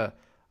such a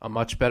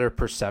much better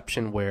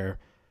perception where,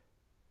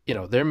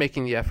 they're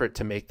making the effort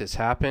to make this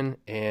happen,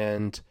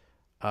 and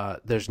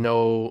there's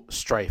no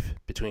strife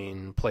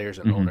between players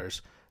and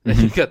owners.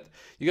 Then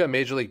you got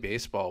Major League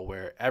Baseball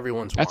where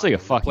everyone's that's whining.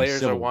 Like a fucking the players are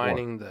civil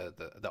whining, war.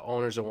 The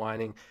owners are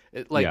whining.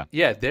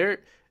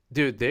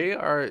 They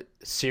are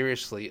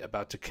seriously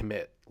about to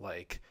commit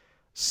like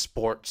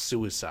sport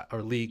suicide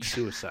or league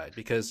suicide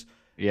because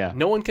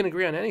no one can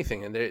agree on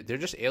anything, and they're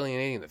just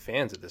alienating the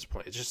fans at this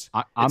point. It's just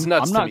it's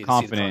nuts to me to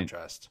see the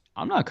contrast.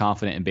 I'm not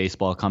confident in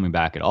baseball coming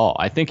back at all.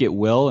 I think it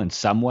will in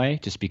some way,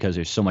 just because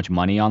there's so much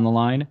money on the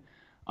line.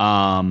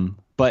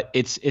 But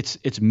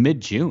it's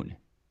mid-June.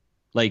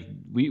 Like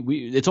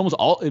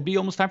it'd be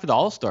almost time for the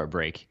All-Star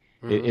break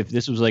if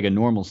this was like a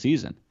normal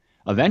season.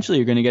 Eventually,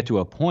 you're going to get to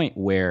a point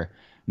where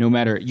no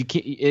matter you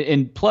can't.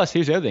 And plus,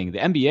 here's the other thing: the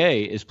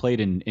NBA is played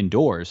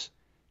indoors.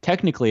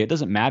 Technically, it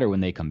doesn't matter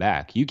when they come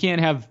back. You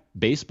can't have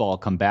baseball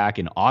come back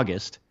in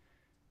August,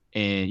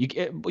 and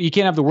you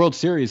can't have the World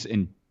Series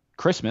in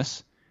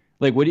Christmas.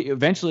 Like,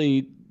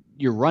 eventually,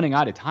 you're running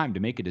out of time to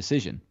make a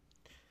decision,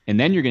 and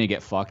then you're going to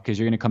get fucked because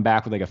you're going to come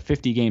back with like a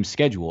 50-game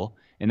schedule.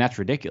 And that's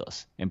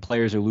ridiculous. And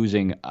players are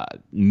losing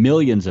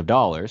millions of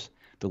dollars.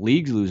 The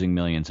league's losing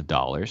millions of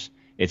dollars.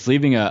 It's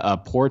leaving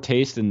a poor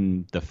taste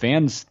in the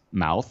fans'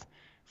 mouth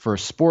for a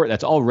sport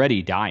that's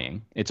already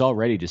dying. It's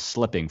already just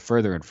slipping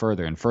further and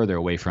further and further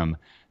away from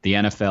the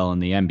NFL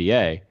and the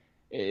NBA.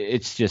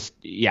 It's just,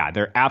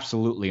 they're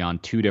absolutely on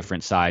two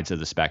different sides of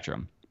the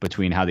spectrum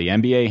between how the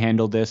NBA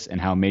handled this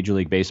and how Major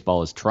League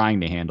Baseball is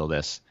trying to handle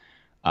this.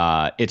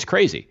 It's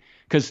crazy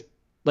because,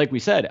 like we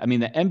said, I mean,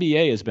 the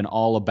NBA has been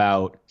all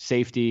about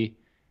safety,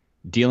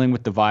 dealing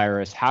with the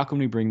virus. How can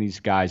we bring these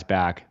guys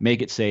back,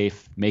 make it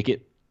safe, make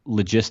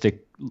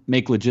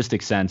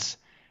logistic sense,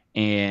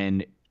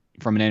 and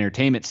from an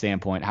entertainment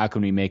standpoint, how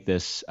can we make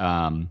this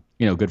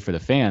good for the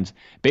fans?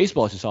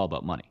 Baseball is just all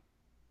about money.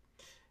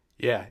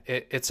 Yeah,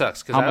 it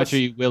sucks. How much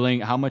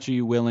are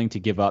you willing to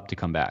give up to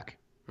come back?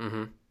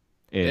 Mm-hmm.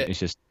 It's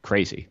just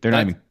crazy.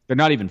 They're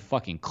not even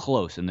fucking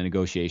close in the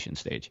negotiation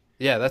stage.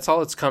 Yeah, that's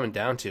all it's coming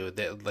down to.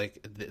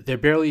 They're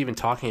barely even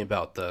talking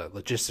about the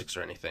logistics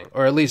or anything,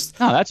 or at least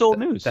no, that's old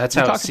news. That's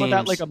how it seems. We talked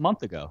about that like a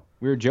month ago.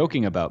 We were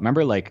joking about.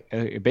 Remember, like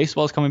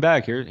baseball's coming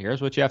back. Here's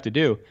what you have to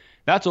do.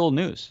 That's old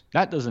news.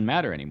 That doesn't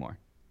matter anymore.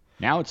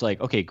 Now it's like,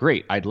 okay,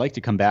 great. I'd like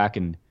to come back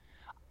and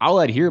I'll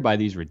adhere by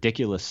these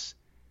ridiculous,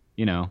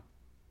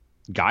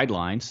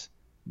 guidelines,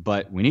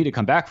 but we need to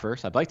come back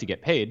first. I'd like to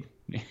get paid.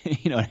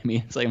 You know what I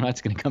mean? It's like I'm not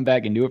just going to come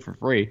back and do it for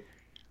free.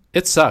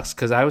 It sucks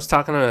because I was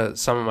talking to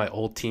some of my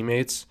old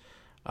teammates.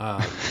 I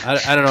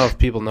don't know if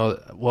people know.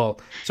 Well,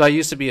 so I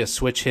used to be a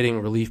switch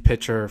hitting relief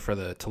pitcher for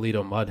the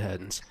Toledo Mud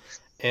Hens,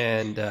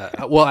 and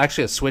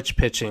actually a switch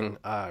pitching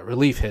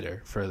relief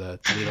hitter for the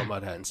Toledo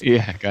Mud Hens.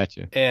 Yeah,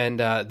 gotcha. And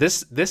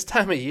this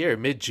time of year,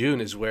 mid-June,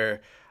 is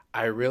where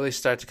I really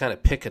start to kind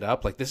of pick it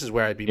up. Like this is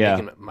where I'd be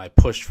making my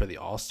push for the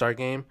All-Star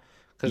game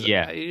because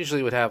I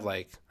usually would have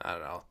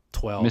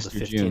 12 Mr. to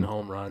 15 June.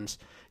 home runs.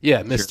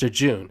 Yeah, Mr.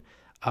 June.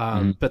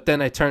 But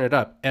then I turn it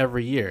up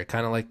every year,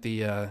 kind of like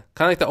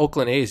the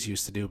Oakland A's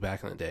used to do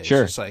back in the day.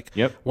 Sure. It's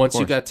just once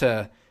you got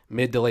to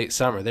mid to late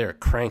summer, they're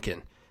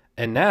cranking.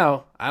 And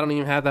now I don't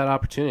even have that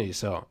opportunity.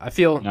 So I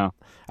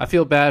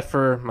feel bad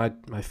for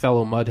my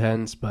fellow Mud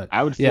Hens, but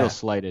I would feel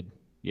slighted.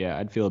 Yeah,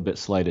 I'd feel a bit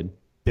slighted.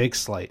 Big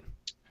slight.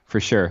 For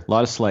sure. A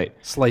lot of slight.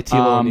 Slight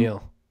Tilo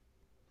O'Neill.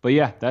 But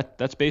yeah,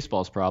 that's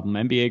baseball's problem.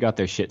 NBA got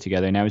their shit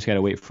together. Now we just got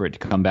to wait for it to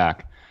come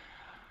back.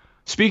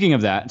 Speaking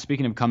of that,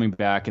 speaking of coming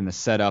back and the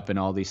setup and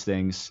all these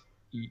things,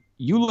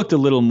 you looked a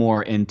little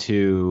more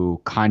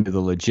into kind of the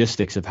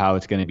logistics of how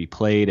it's going to be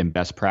played and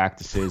best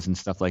practices and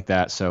stuff like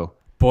that. So,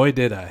 boy,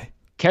 did I.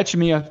 Catch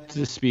me up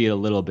to speed a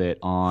little bit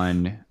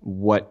on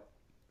what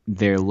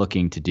they're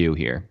looking to do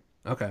here.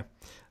 Okay.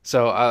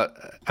 So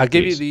I'll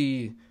give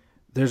you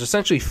there's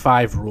essentially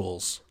 5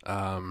 rules,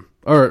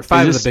 or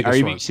 5 of the biggest ones. Are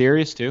you being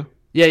serious too?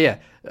 Yeah.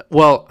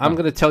 Well, I'm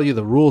going to tell you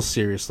the rules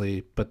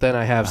seriously, but then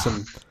I have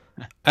some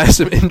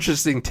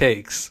interesting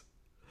takes.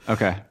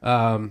 Okay.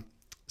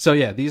 So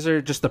yeah, these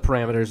are just the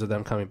parameters of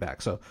them coming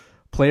back. So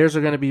players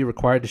are going to be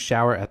required to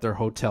shower at their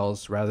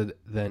hotels rather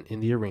than in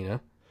the arena.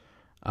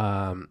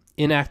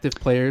 Inactive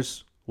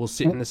players will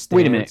sit in the stands.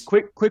 Wait a minute.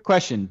 Quick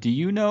question. Do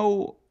you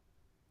know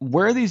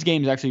where are these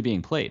games actually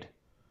being played?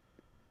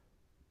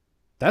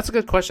 That's a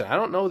good question. I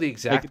don't know the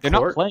exact they're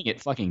court. not playing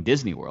at fucking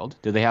Disney World.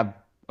 Do they have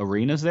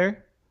arenas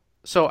there?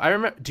 So I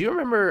remember. Do you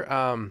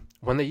remember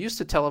when they used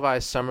to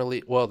televise summer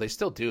league? Well, they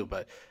still do,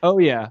 but oh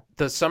yeah,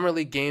 the summer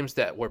league games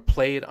that were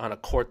played on a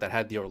court that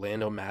had the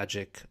Orlando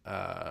Magic.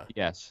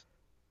 Yes.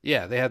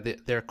 Yeah, they had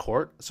their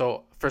court.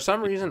 So for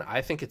some reason,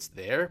 I think it's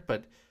there,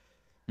 but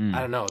I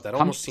don't know. That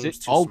almost seems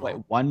too small. Like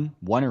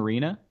one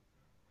arena.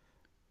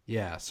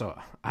 Yeah. So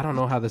I don't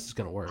know how this is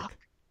gonna work.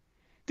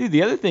 Dude,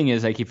 the other thing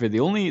is, like, for the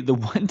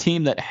one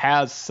team that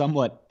has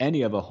somewhat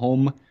any of a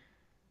home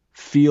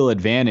feel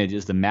advantage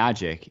is the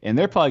Magic, and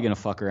they're probably gonna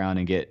fuck around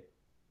and get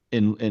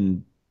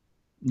in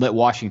let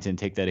Washington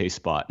take that A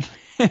spot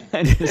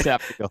and just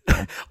have to go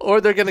home.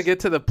 Or they're gonna get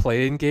to the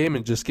play-in game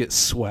and just get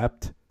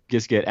swept.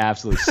 Just get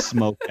absolutely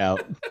smoked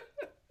out.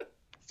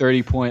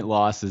 30-point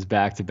losses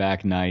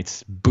back-to-back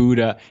nights.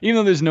 Buddha, even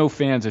though there's no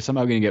fans, they're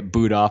somehow gonna get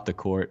booed off the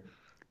court.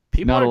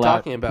 People are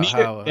talking about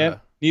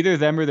neither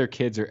them or their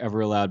kids are ever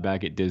allowed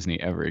back at Disney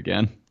ever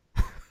again.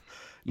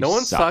 No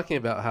one's talking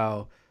about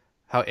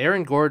how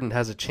Aaron Gordon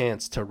has a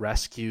chance to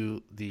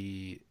rescue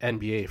the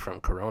NBA from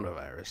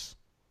coronavirus.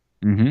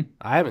 Mm-hmm.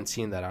 I haven't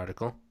seen that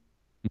article.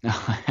 No,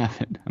 I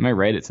haven't. I might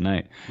write it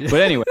tonight.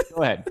 But anyway,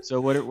 go ahead.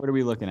 So what are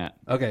we looking at?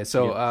 Okay,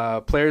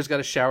 so players got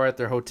to shower at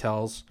their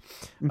hotels.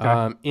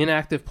 Okay.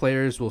 Inactive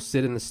players will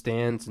sit in the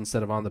stands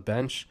instead of on the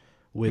bench,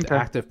 with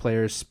active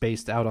players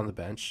spaced out on the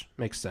bench.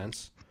 Makes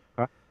sense.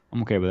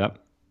 I'm okay with that.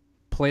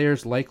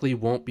 Players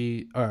won't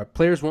be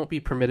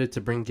permitted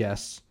to bring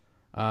guests,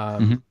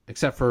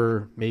 except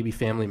for maybe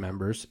family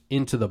members,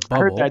 into the bubble. I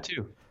heard that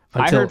too.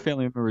 I heard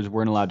family members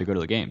weren't allowed to go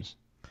to the games.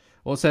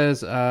 Well, it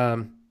says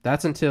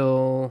that's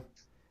until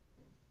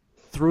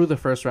through the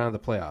first round of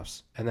the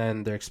playoffs, and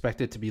then they're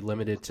expected to be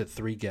limited to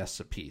 3 guests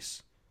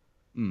apiece.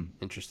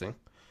 Interesting.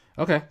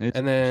 Okay,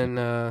 and then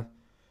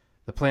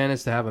the plan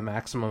is to have a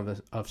maximum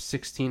of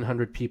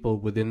 1,600 people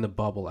within the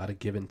bubble at a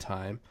given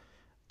time.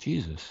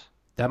 Jesus.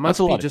 That must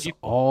be just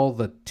all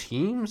the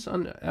teams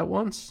at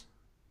once,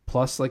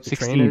 plus like the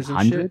trainers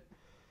and shit.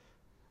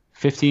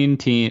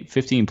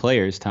 15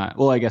 players time.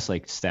 Well, I guess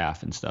like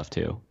staff and stuff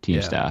too,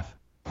 team staff.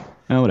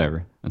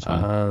 Whatever. That's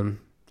fine.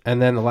 And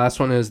then the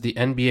last one is the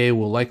NBA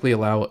will likely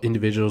allow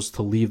individuals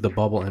to leave the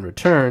bubble and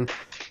return,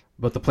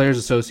 but the Players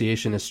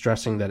Association is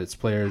stressing that its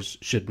players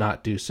should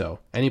not do so.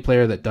 Any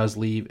player that does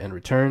leave and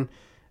return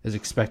is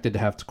expected to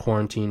have to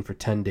quarantine for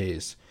 10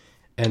 days.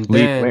 And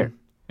leave then where?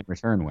 And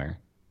return where?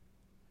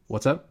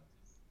 What's up?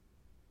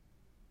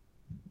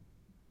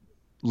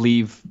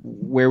 Leave.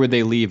 Where would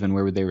they leave and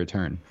where would they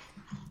return?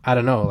 I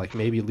don't know. Like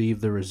maybe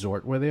leave the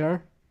resort where they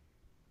are.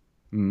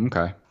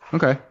 Okay.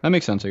 That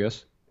makes sense, I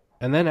guess.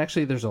 And then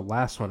actually there's a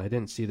last one. I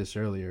didn't see this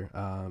earlier.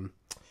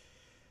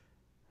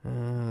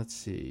 Let's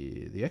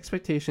see. The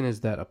expectation is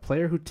that a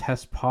player who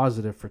tests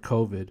positive for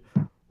COVID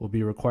will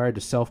be required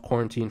to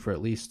self-quarantine for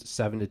at least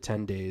 7 to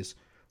 10 days,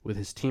 with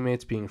his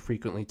teammates being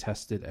frequently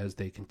tested as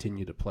they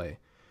continue to play.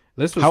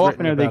 This was How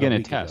often are they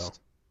going to test?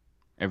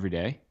 Every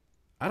day?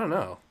 I don't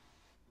know.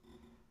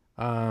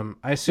 I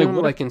assume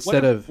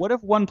instead of... What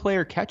if one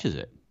player catches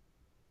it?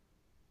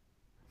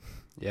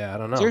 Yeah, I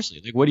don't know.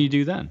 Seriously, what do you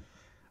do then?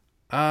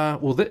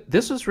 Well,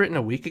 this was written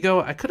a week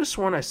ago. I could have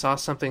sworn I saw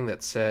something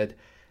that said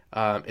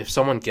if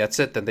someone gets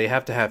it, then they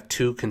have to have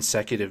 2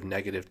 consecutive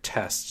negative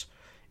tests.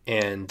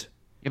 And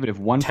yeah, but if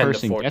one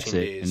person gets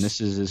it, and this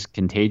is as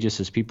contagious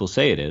as people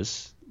say it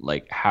is,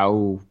 like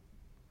how...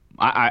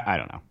 I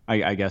don't know.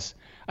 I guess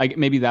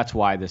maybe that's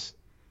why this...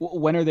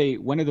 When are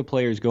the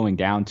players going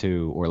down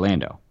to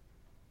Orlando?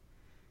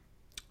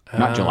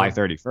 Not July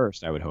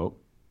 31st, I would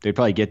hope. They'd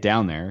probably get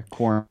down there.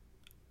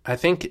 I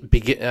think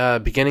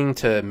beginning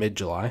to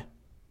mid-July.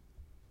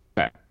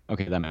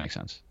 Okay, that makes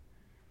sense.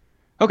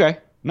 Okay.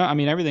 No, I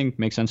mean, everything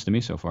makes sense to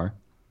me so far.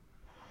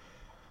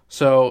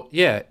 So,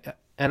 yeah,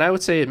 and I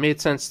would say it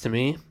made sense to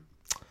me,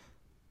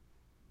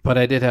 but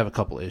I did have a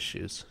couple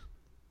issues.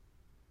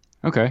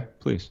 Okay,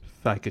 please.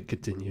 If I could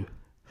continue.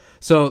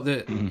 So,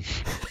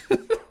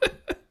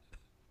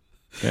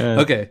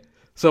 Okay.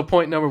 So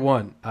point number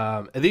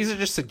 1, these are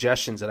just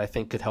suggestions that I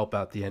think could help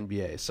out the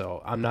NBA.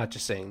 So I'm not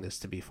just saying this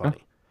to be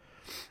funny.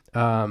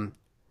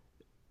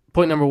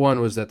 Point number 1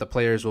 was that the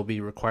players will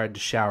be required to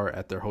shower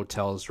at their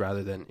hotels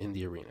rather than in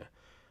the arena.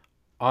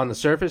 On the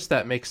surface,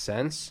 that makes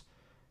sense.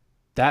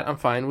 That I'm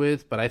fine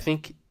with, but I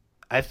think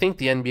the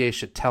NBA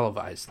should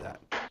televise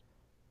that.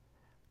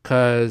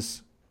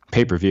 'Cause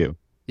pay-per-view.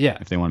 Yeah.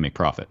 If they want to make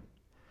profit.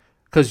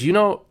 Because,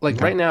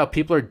 right now,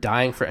 people are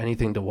dying for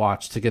anything to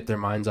watch to get their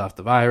minds off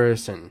the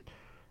virus and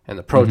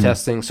the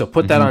protesting. So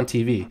put that on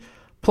TV.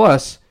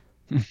 Plus,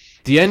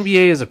 the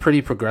NBA is a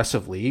pretty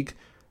progressive league,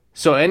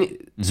 so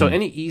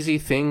any easy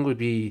thing would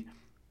be,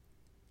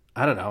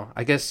 I don't know.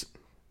 I guess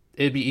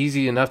it'd be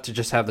easy enough to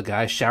just have the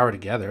guys shower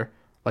together,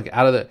 like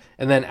out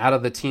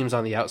of the teams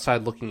on the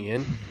outside looking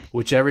in,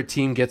 whichever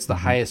team gets the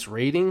highest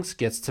ratings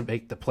gets to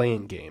make the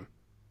play-in game.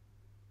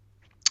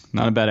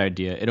 Not a bad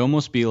idea. It'd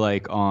almost be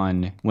like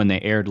on when they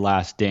aired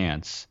Last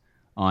Dance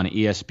on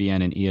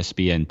ESPN and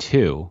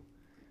ESPN2.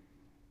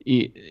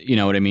 You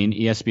know what I mean?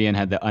 ESPN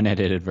had the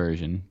unedited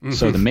version.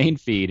 So the main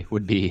feed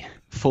would be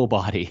full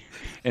body,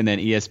 and then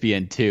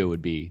ESPN2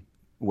 would be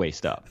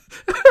waist up.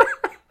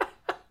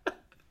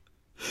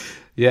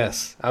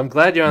 Yes. I'm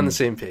glad you're on the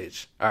same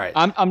page. All right.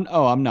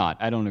 I'm not.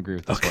 I don't agree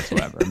with this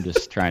whatsoever. I'm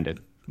just trying to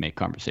make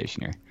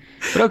conversation here.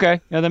 But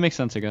okay. Yeah, that makes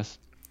sense, I guess.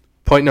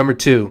 Point number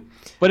 2.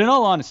 But in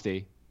all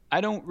honesty,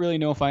 I don't really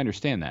know if I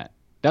understand that.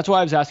 That's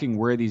why I was asking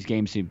where are these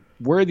games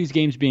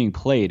being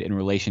played in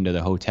relation to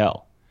the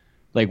hotel?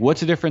 Like, what's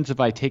the difference if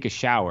I take a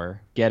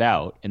shower, get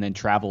out, and then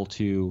travel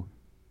to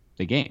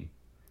the game?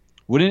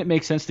 Wouldn't it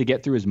make sense to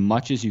get through as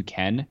much as you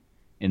can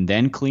and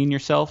then clean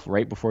yourself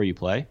right before you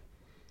play?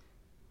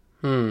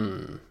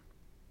 Yeah,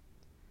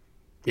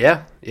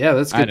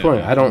 that's a good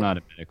point. I'm not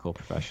a medical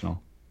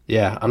professional.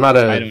 Yeah, I'm not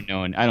a. I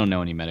don't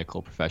know any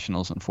medical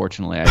professionals.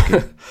 Unfortunately, I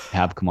could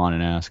have come on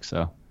and ask.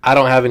 So I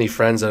don't have any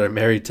friends that are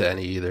married to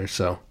any either.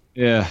 So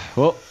yeah,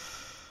 well,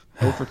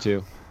 0 for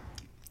 2.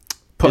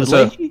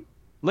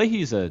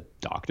 Leahy's a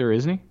doctor,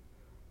 isn't he?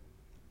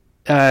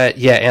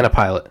 Yeah, and a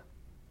pilot.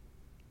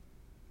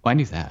 Well, I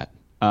knew that.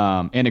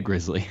 And a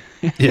grizzly.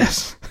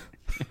 Yes.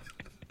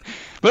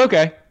 But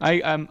okay,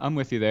 I'm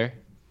with you there.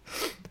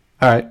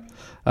 All right.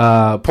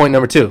 Point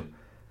number 2.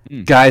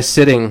 Guys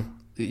sitting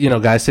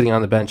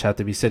on the bench have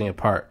to be sitting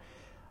apart.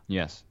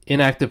 Yes.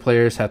 Inactive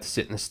players have to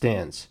sit in the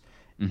stands.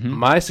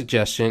 My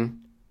suggestion,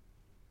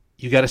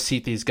 you got to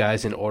seat these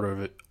guys in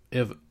order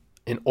of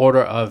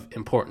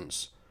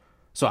importance.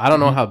 So I don't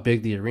know how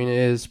big the arena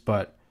is,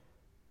 but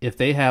if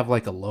they have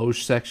like a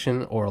loge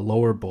section or a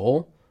lower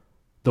bowl,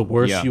 the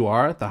worse you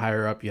are, the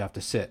higher up you have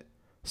to sit.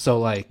 So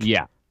like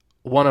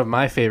one of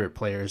my favorite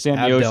players,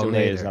 Abdel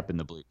Nader, is up in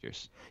the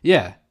bleachers.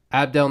 Yeah,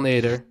 Abdel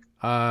Nader.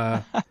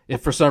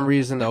 If for some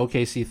reason the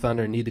OKC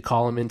Thunder need to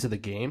call him into the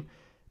game,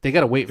 they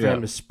got to wait for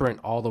him to sprint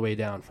all the way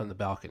down from the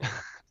balcony.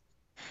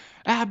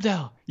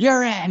 Abdel,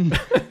 you're in.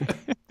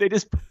 They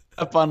just put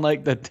up on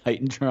like the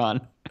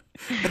Titantron.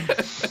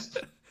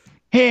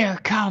 Here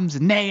comes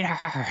Nader.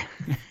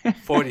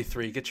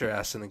 43, get your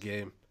ass in the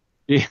game.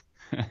 Yeah.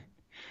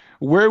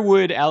 Where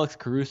would Alex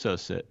Caruso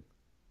sit?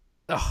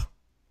 Oh,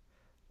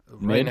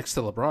 right next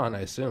to LeBron, I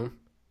assume.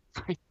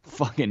 Right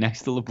fucking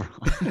next to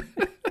LeBron.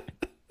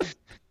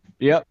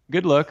 Yep,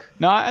 good look.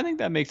 No, I think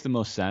that makes the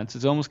most sense.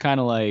 It's almost kind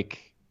of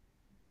like,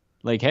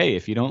 hey,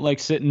 if you don't like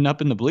sitting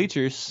up in the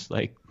bleachers,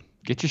 like,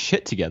 get your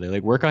shit together.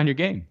 Like, work on your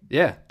game.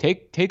 Yeah.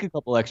 Take a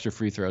couple extra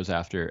free throws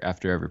after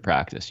every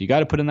practice. You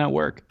got to put in that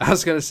work. I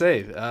was gonna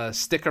say,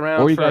 stick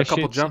around for a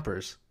couple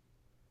jumpers.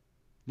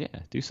 Yeah,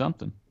 do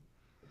something.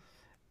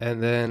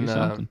 And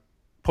then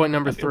point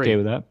number 3. Okay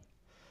with that.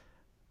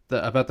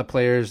 About the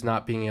players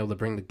not being able to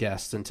bring the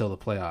guests until the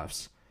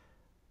playoffs.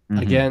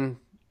 Again,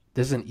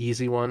 this is an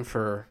easy one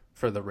for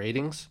the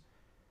ratings.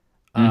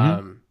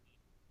 But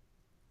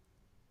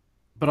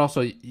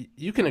also,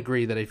 you can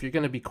agree that if you're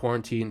going to be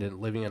quarantined and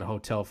living in a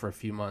hotel for a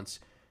few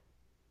months,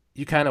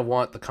 you kind of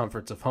want the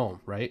comforts of home,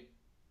 right?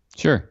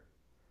 Sure.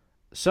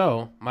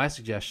 So, my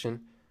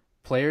suggestion,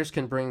 players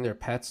can bring their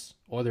pets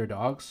or their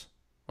dogs.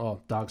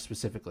 Well, dogs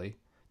specifically.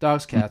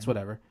 Dogs, cats,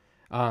 whatever.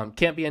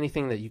 Can't be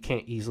anything that you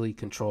can't easily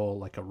control,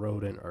 like a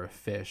rodent or a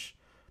fish.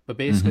 But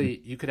basically,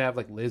 you could have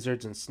like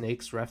lizards and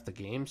snakes ref the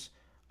games.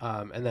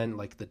 And then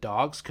like the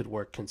dogs could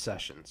work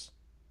concessions.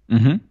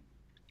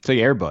 It's like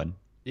Air Bud.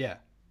 Yeah.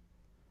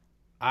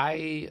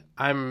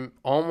 I'm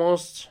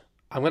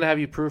going to have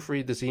you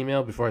proofread this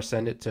email before I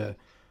send it to,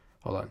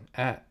 hold on,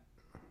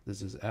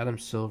 this is Adam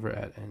Silver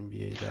at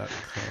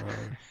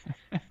NBA.com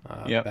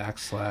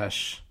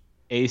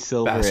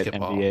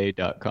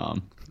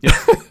 /asilver@nba.com. Yep.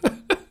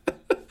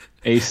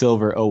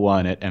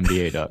 asilver01 at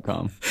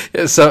nba.com.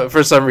 Yeah, so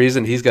for some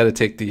reason, he's got to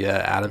take the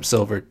Adam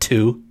Silver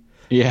 2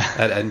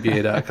 at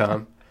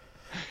nba.com.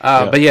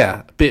 But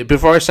yeah,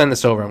 before I send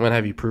this over, I'm going to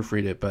have you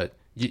proofread it, but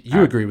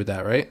you agree with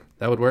that, right?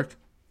 That would work?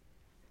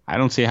 I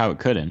don't see how it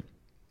couldn't.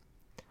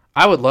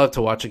 I would love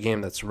to watch a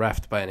game that's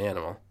reffed by an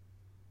animal.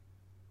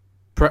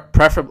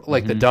 Preferably,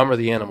 like the dumber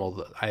the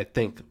animal, I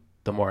think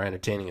the more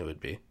entertaining it would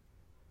be.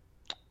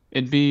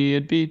 It'd be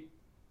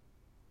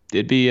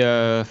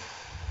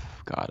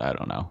God, I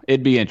don't know.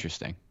 It'd be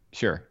interesting.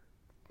 Sure.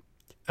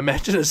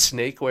 Imagine a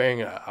snake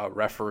wearing a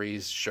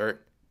referee's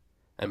shirt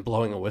and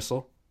blowing a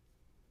whistle.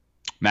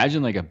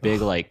 Imagine like a big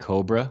like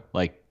cobra,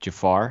 like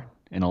Jafar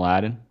in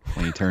Aladdin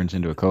when he turns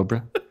into a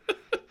cobra.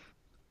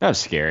 That was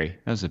scary.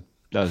 That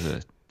was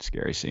a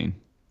scary scene.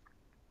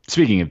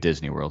 Speaking of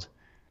Disney World.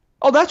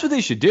 Oh, that's what they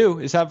should do,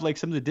 is have like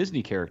some of the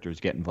Disney characters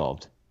get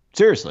involved.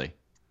 Seriously.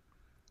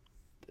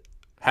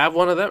 Have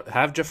one of them.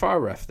 Have Jafar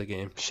ref the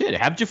game. Shit,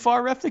 have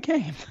Jafar ref the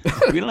game.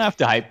 We don't have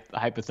to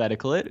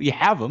hypothetical it. You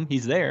have him.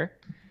 He's there.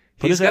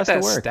 He's got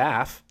that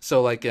staff.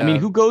 So like, I mean,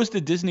 who goes to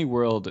Disney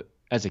World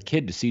as a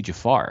kid to see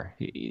Jafar?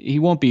 He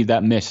won't be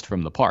that missed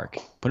from the park.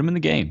 Put him in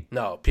the game.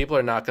 No, people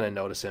are not going to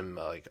notice him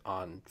like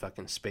on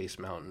fucking Space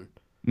Mountain.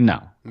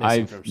 No,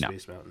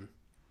 Space Mountain.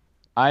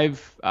 I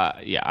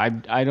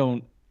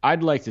don't.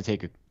 I'd like to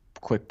take a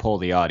quick poll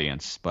of the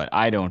audience, but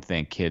I don't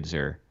think kids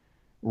are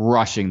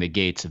rushing the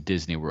gates of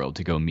Disney World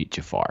to go meet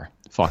Jafar.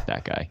 Fuck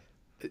that guy.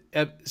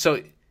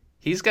 So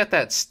he's got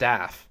that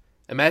staff.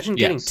 Imagine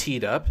getting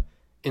teed up.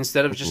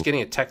 Instead of just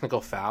getting a technical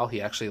foul, he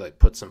actually like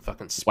puts some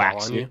fucking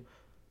spell on you.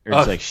 Or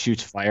just like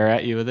shoots fire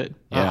at you with it.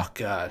 Yeah. Oh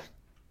god.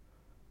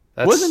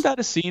 Wasn't that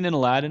a scene in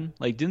Aladdin?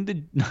 Like, didn't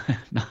the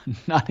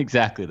not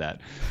exactly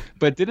that,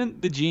 but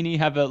didn't the genie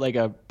have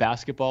a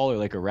basketball or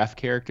like a ref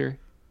character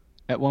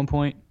at one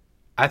point?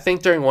 I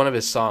think during one of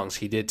his songs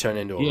he did turn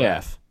into a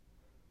ref.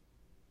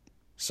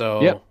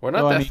 So we're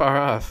not that far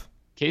off.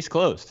 Case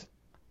closed.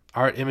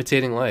 Art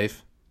imitating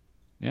life.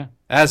 Yeah.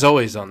 As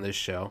always on this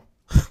show.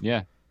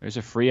 Yeah. There's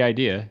a free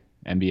idea.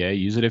 NBA,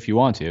 use it if you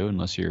want to,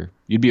 unless you'd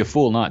be a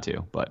fool not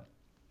to. But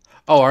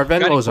our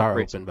Venmos are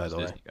open, by the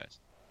way. Guys.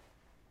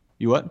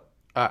 You what?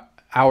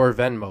 Our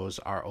Venmos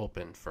are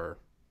open for.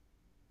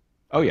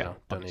 Donation.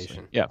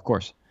 Obviously. Yeah, of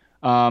course.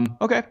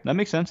 Okay, that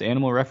makes sense.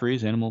 Animal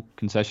referees, animal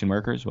concession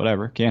workers,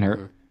 whatever, can't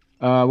hurt.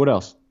 What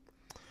else?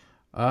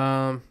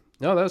 No,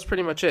 that was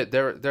pretty much it.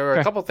 There were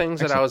a couple things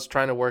that I was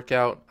trying to work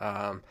out.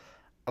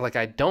 Like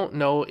I don't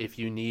know if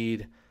you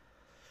need.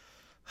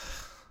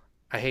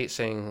 I hate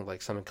saying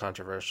like something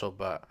controversial,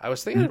 but I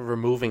was thinking of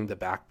removing the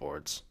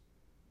backboards.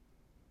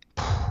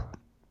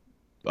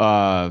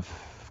 God,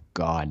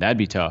 that'd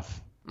be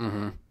tough.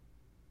 Mm-hmm.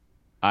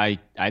 I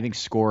think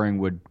scoring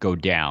would go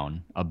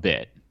down a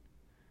bit.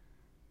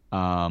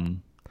 But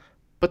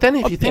then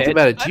if you think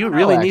about it, do you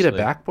really need a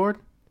backboard?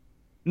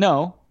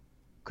 No,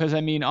 because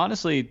I mean,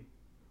 honestly,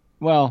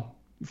 well,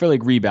 for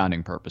like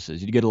rebounding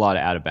purposes, you'd get a lot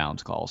of out of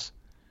bounds calls.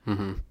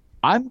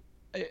 Mm-hmm.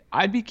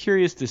 I'd be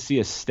curious to see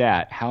a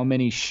stat how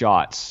many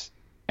shots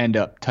end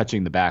up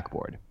touching the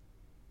backboard.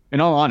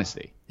 In all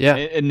honesty,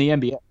 in the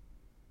NBA,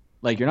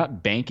 like you're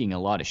not banking a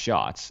lot of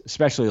shots,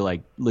 especially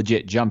like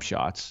legit jump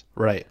shots.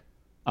 Right.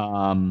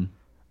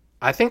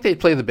 I think they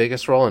play the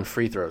biggest role in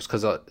free throws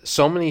because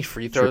so many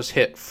free throws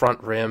hit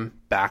front rim,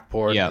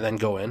 backboard, and then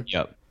go in.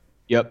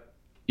 Yep.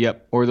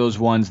 Or those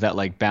ones that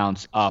like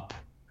bounce up.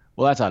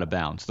 Well, that's out of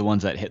bounds. The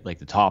ones that hit like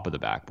the top of the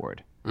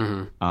backboard.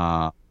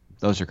 Mm-hmm.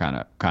 Those are kind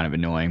of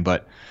annoying,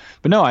 but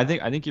no, I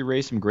think you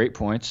raised some great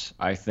points.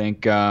 I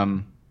think the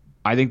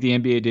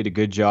NBA did a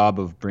good job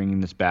of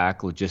bringing this back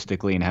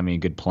logistically and having a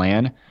good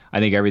plan. I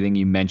think everything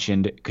you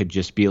mentioned could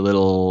just be a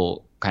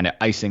little kind of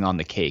icing on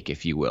the cake,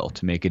 if you will,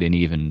 to make it an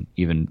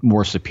even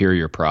more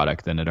superior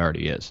product than it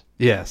already is.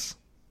 Yes,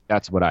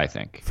 that's what I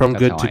think. From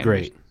good to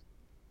great.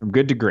 From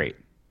good to great.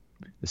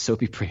 The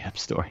Soapy Prehab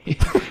story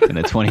in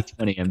the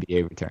 2020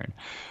 NBA return.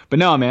 But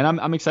no, man,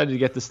 I'm excited to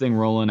get this thing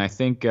rolling. I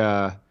think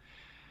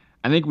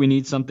we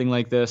need something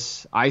like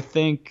this. How do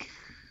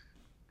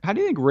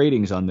you think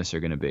ratings on this are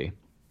going to be?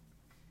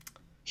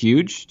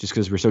 Huge, just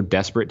because we're so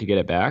desperate to get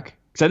it back?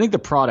 Because I think the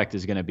product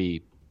is going to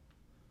be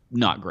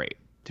not great,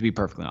 to be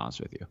perfectly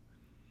honest with you.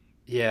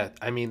 Yeah,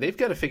 I mean, they've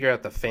got to figure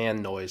out the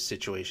fan noise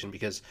situation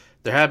because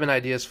there have been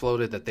ideas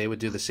floated that they would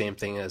do the same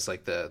thing as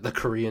like the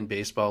Korean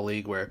baseball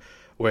league where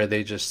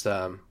they just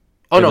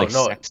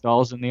sex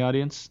dolls in the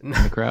audience in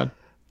the crowd.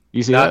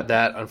 You see not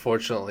that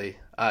unfortunately.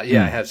 I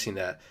have seen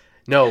that.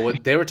 No,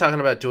 they were talking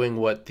about doing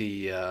what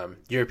the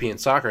European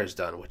soccer has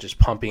done, which is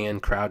pumping in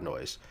crowd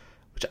noise,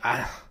 which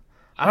I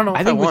don't know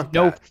if I want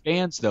that. With no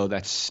fans, though,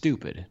 that's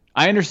stupid.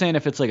 I understand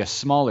if it's like a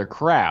smaller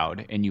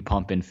crowd and you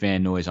pump in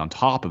fan noise on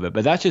top of it,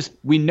 but that's just,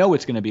 we know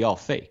it's going to be all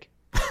fake.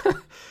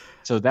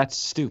 So that's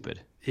stupid.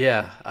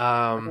 Yeah.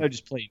 I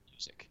just play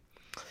music.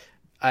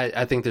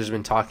 I think there's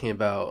been talk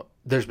about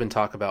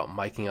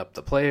miking up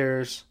the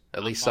players,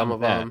 at least some of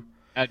them.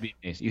 That'd be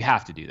amazing. You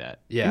have to do that.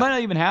 Yeah. You might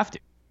not even have to.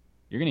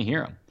 You're going to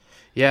hear them.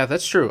 Yeah,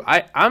 that's true.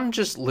 I'm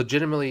just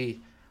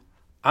legitimately,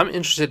 I'm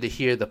interested to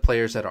hear the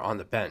players that are on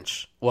the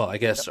bench. Well, I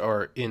guess,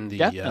 or in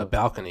the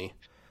balcony.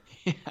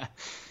 Yeah,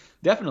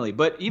 definitely.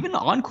 But even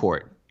on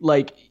court,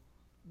 like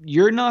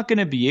you're not going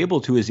to be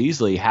able to as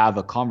easily have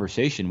a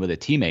conversation with a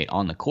teammate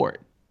on the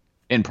court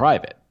in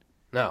private.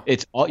 No,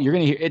 it's all you're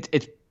going to hear.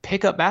 It's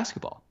pickup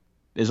basketball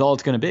is all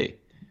it's going to be.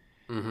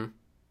 Mm-hmm.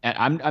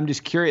 And I'm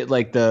just curious,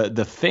 like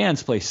the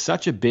fans play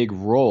such a big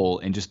role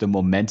in just the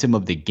momentum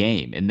of the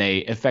game, and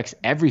it affects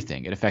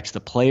everything. It affects the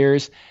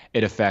players,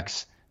 it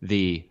affects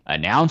the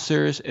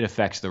announcers, it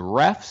affects the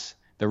refs.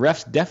 The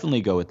refs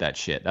definitely go with that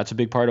shit. That's a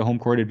big part of home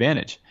court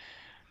advantage.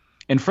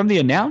 And from the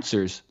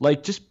announcers,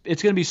 like just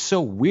it's gonna be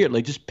so weird.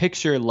 Like just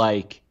picture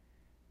like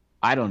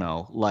I don't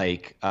know,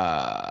 like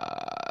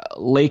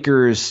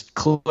Lakers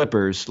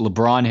Clippers,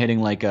 LeBron hitting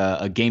like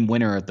a game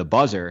winner at the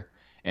buzzer.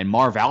 And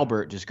Marv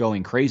Albert just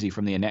going crazy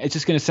from the – it's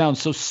just going to sound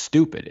so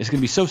stupid. It's going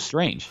to be so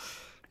strange.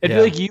 It'd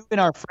be like you and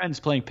our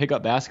friends playing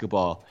pickup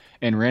basketball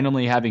and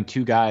randomly having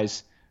two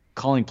guys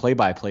calling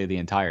play-by-play the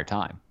entire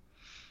time.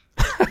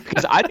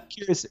 Because I'm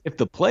curious if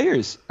the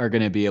players are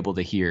going to be able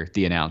to hear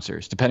the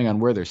announcers, depending on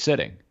where they're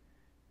sitting.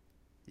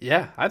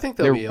 Yeah, I think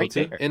they'll be able right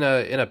to. there.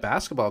 In a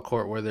basketball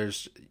court where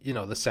there's,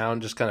 the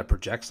sound just kind of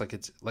projects like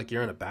it's like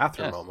you're in a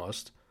bathroom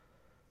almost.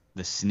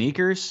 The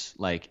sneakers,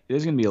 like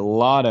there's going to be a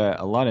lot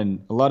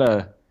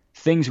of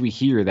things we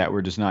hear that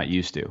we're just not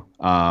used to,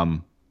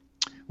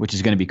 which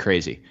is going to be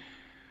crazy.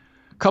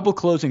 A couple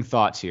closing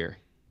thoughts here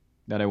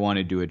that I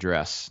wanted to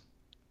address.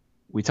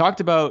 We talked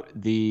about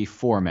the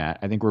format.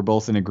 I think we're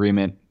both in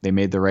agreement. They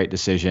made the right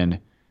decision.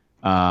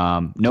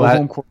 No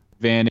home court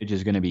advantage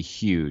is going to be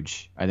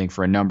huge, I think,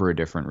 for a number of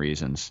different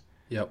reasons.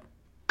 Yep.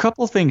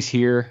 Couple things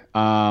here.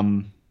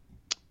 One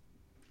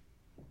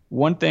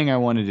thing I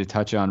wanted to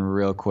touch on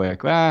real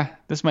quick.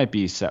 This might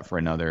be set for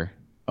a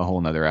whole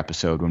nother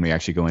episode when we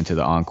actually go into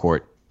the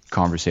on-court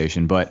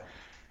conversation. But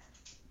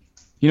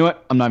you know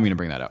what? I'm not even going to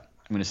bring that up.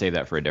 I'm going to save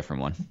that for a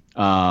different one.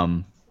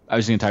 I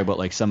was going to talk about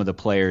like some of the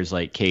players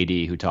like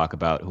KD who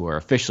are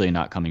officially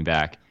not coming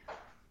back.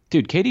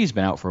 Dude, KD's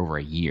been out for over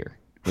a year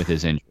with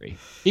his injury.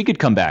 He could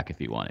come back if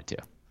he wanted to.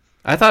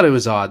 I thought it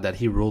was odd that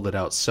he ruled it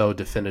out so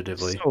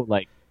definitively. So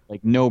like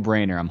no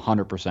brainer. I'm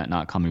 100%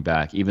 not coming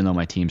back, even though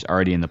my team's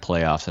already in the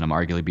playoffs and I'm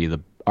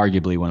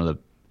arguably one of the,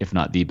 if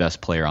not the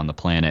best player on the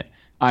planet.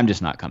 I'm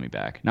just not coming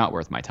back. Not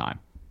worth my time.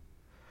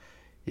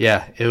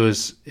 Yeah, it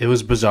was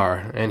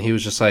bizarre, and he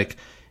was just like,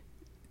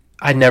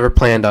 I never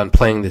planned on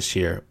playing this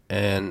year,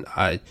 and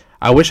I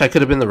wish I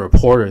could have been the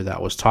reporter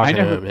that was talking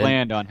to him. I never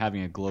planned on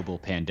having a global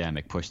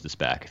pandemic push this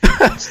back.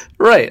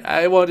 Right.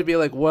 I wanted to be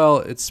like, well,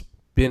 it's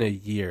been a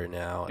year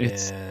now.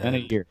 It's been a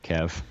year,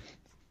 Kev.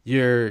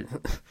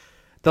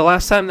 The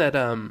last time that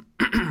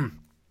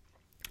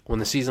when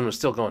the season was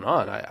still going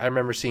on, I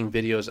remember seeing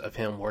videos of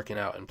him working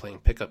out and playing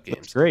pickup games.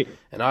 That's great.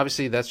 And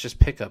obviously that's just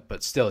pickup,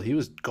 but still he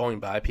was going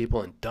by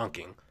people and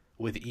dunking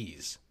with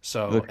ease.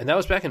 So, and that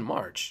was back in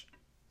March.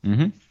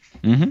 I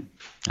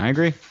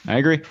agree.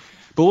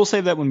 But we'll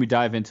save that when we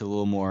dive into a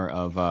little more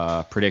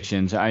of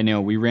predictions. I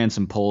know we ran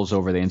some polls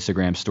over the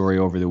Instagram story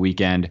over the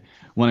weekend.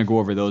 Want to go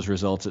over those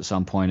results at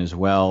some point as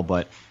well.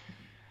 But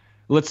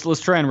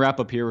let's try and wrap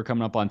up here. We're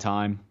coming up on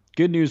time.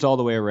 Good news all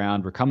the way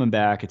around. We're coming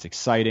back. It's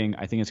exciting.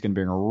 I think it's going to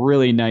bring a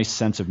really nice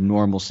sense of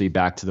normalcy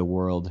back to the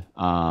world.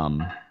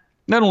 Not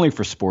only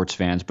for sports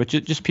fans, but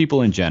just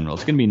people in general.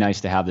 It's going to be nice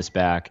to have this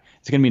back.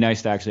 It's going to be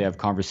nice to actually have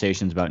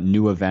conversations about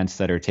new events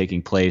that are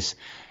taking place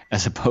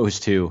as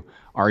opposed to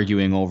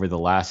arguing over The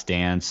Last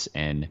Dance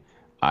and,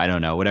 I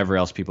don't know, whatever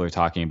else people are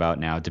talking about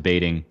now,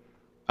 debating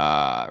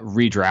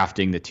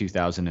redrafting the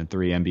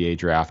 2003 NBA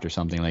draft or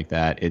something like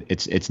that.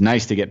 It's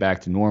nice to get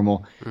back to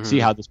normal, see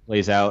how this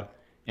plays out,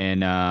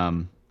 and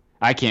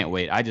I can't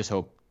wait. I just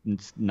hope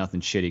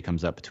nothing shitty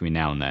comes up between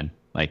now and then.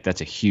 Like,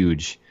 that's a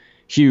huge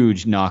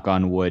knock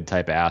on wood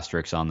type of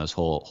asterisk on this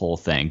whole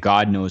thing.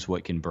 God knows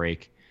what can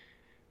break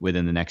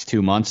within the next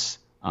 2 months.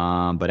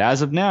 But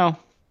as of now,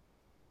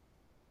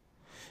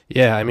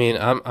 yeah, I mean,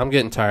 I'm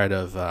getting tired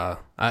of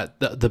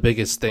the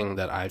biggest thing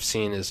that I've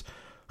seen is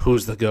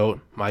who's the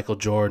GOAT, Michael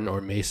Jordan or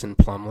Mason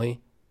Plumlee.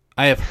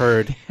 I've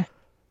heard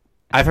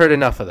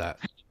enough of that.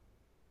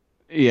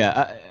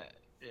 Yeah,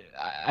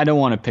 I don't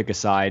want to pick a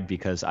side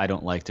because I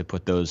don't like to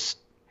put those.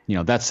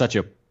 That's such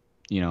a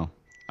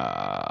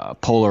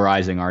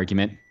polarizing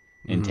argument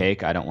and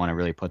take. I don't want to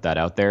really put that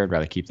out there. I'd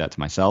rather keep that to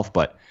myself.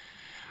 But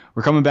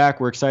we're coming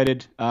back. We're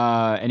excited.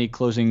 Any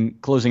closing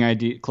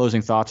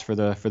thoughts for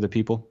the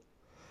people?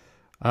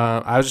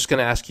 I was just going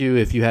to ask you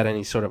if you had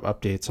any sort of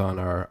updates on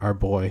our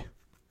boy,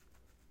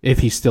 if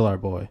he's still our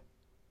boy.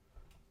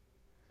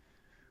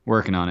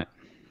 Working on it.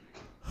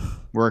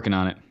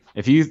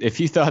 If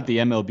you thought the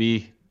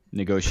MLB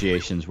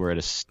negotiations were at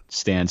a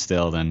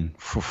standstill, then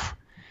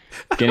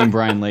getting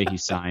Brian Leahy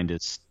signed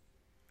is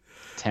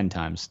 10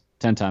 times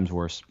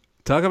worse.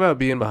 Talk about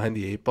being behind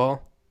the 8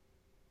 ball.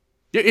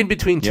 You're in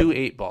between two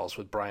 8 balls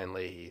with Brian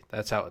Leahy.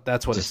 That's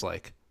what it's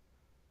like.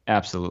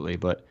 Absolutely,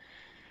 but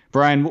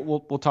Brian,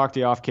 we'll talk to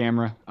you off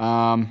camera.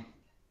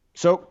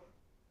 So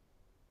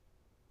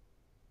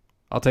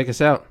I'll take us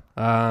out.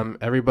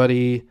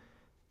 Everybody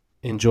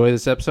enjoy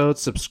this episode.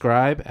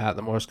 Subscribe at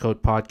the Morse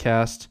Code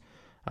Podcast.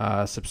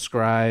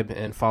 Subscribe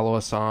and follow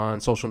us on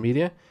social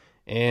media.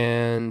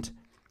 And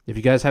if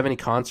you guys have any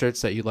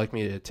concerts that you'd like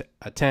me to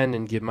attend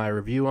and give my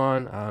review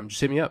on,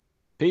 just hit me up.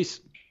 Peace.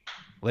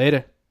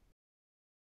 Later.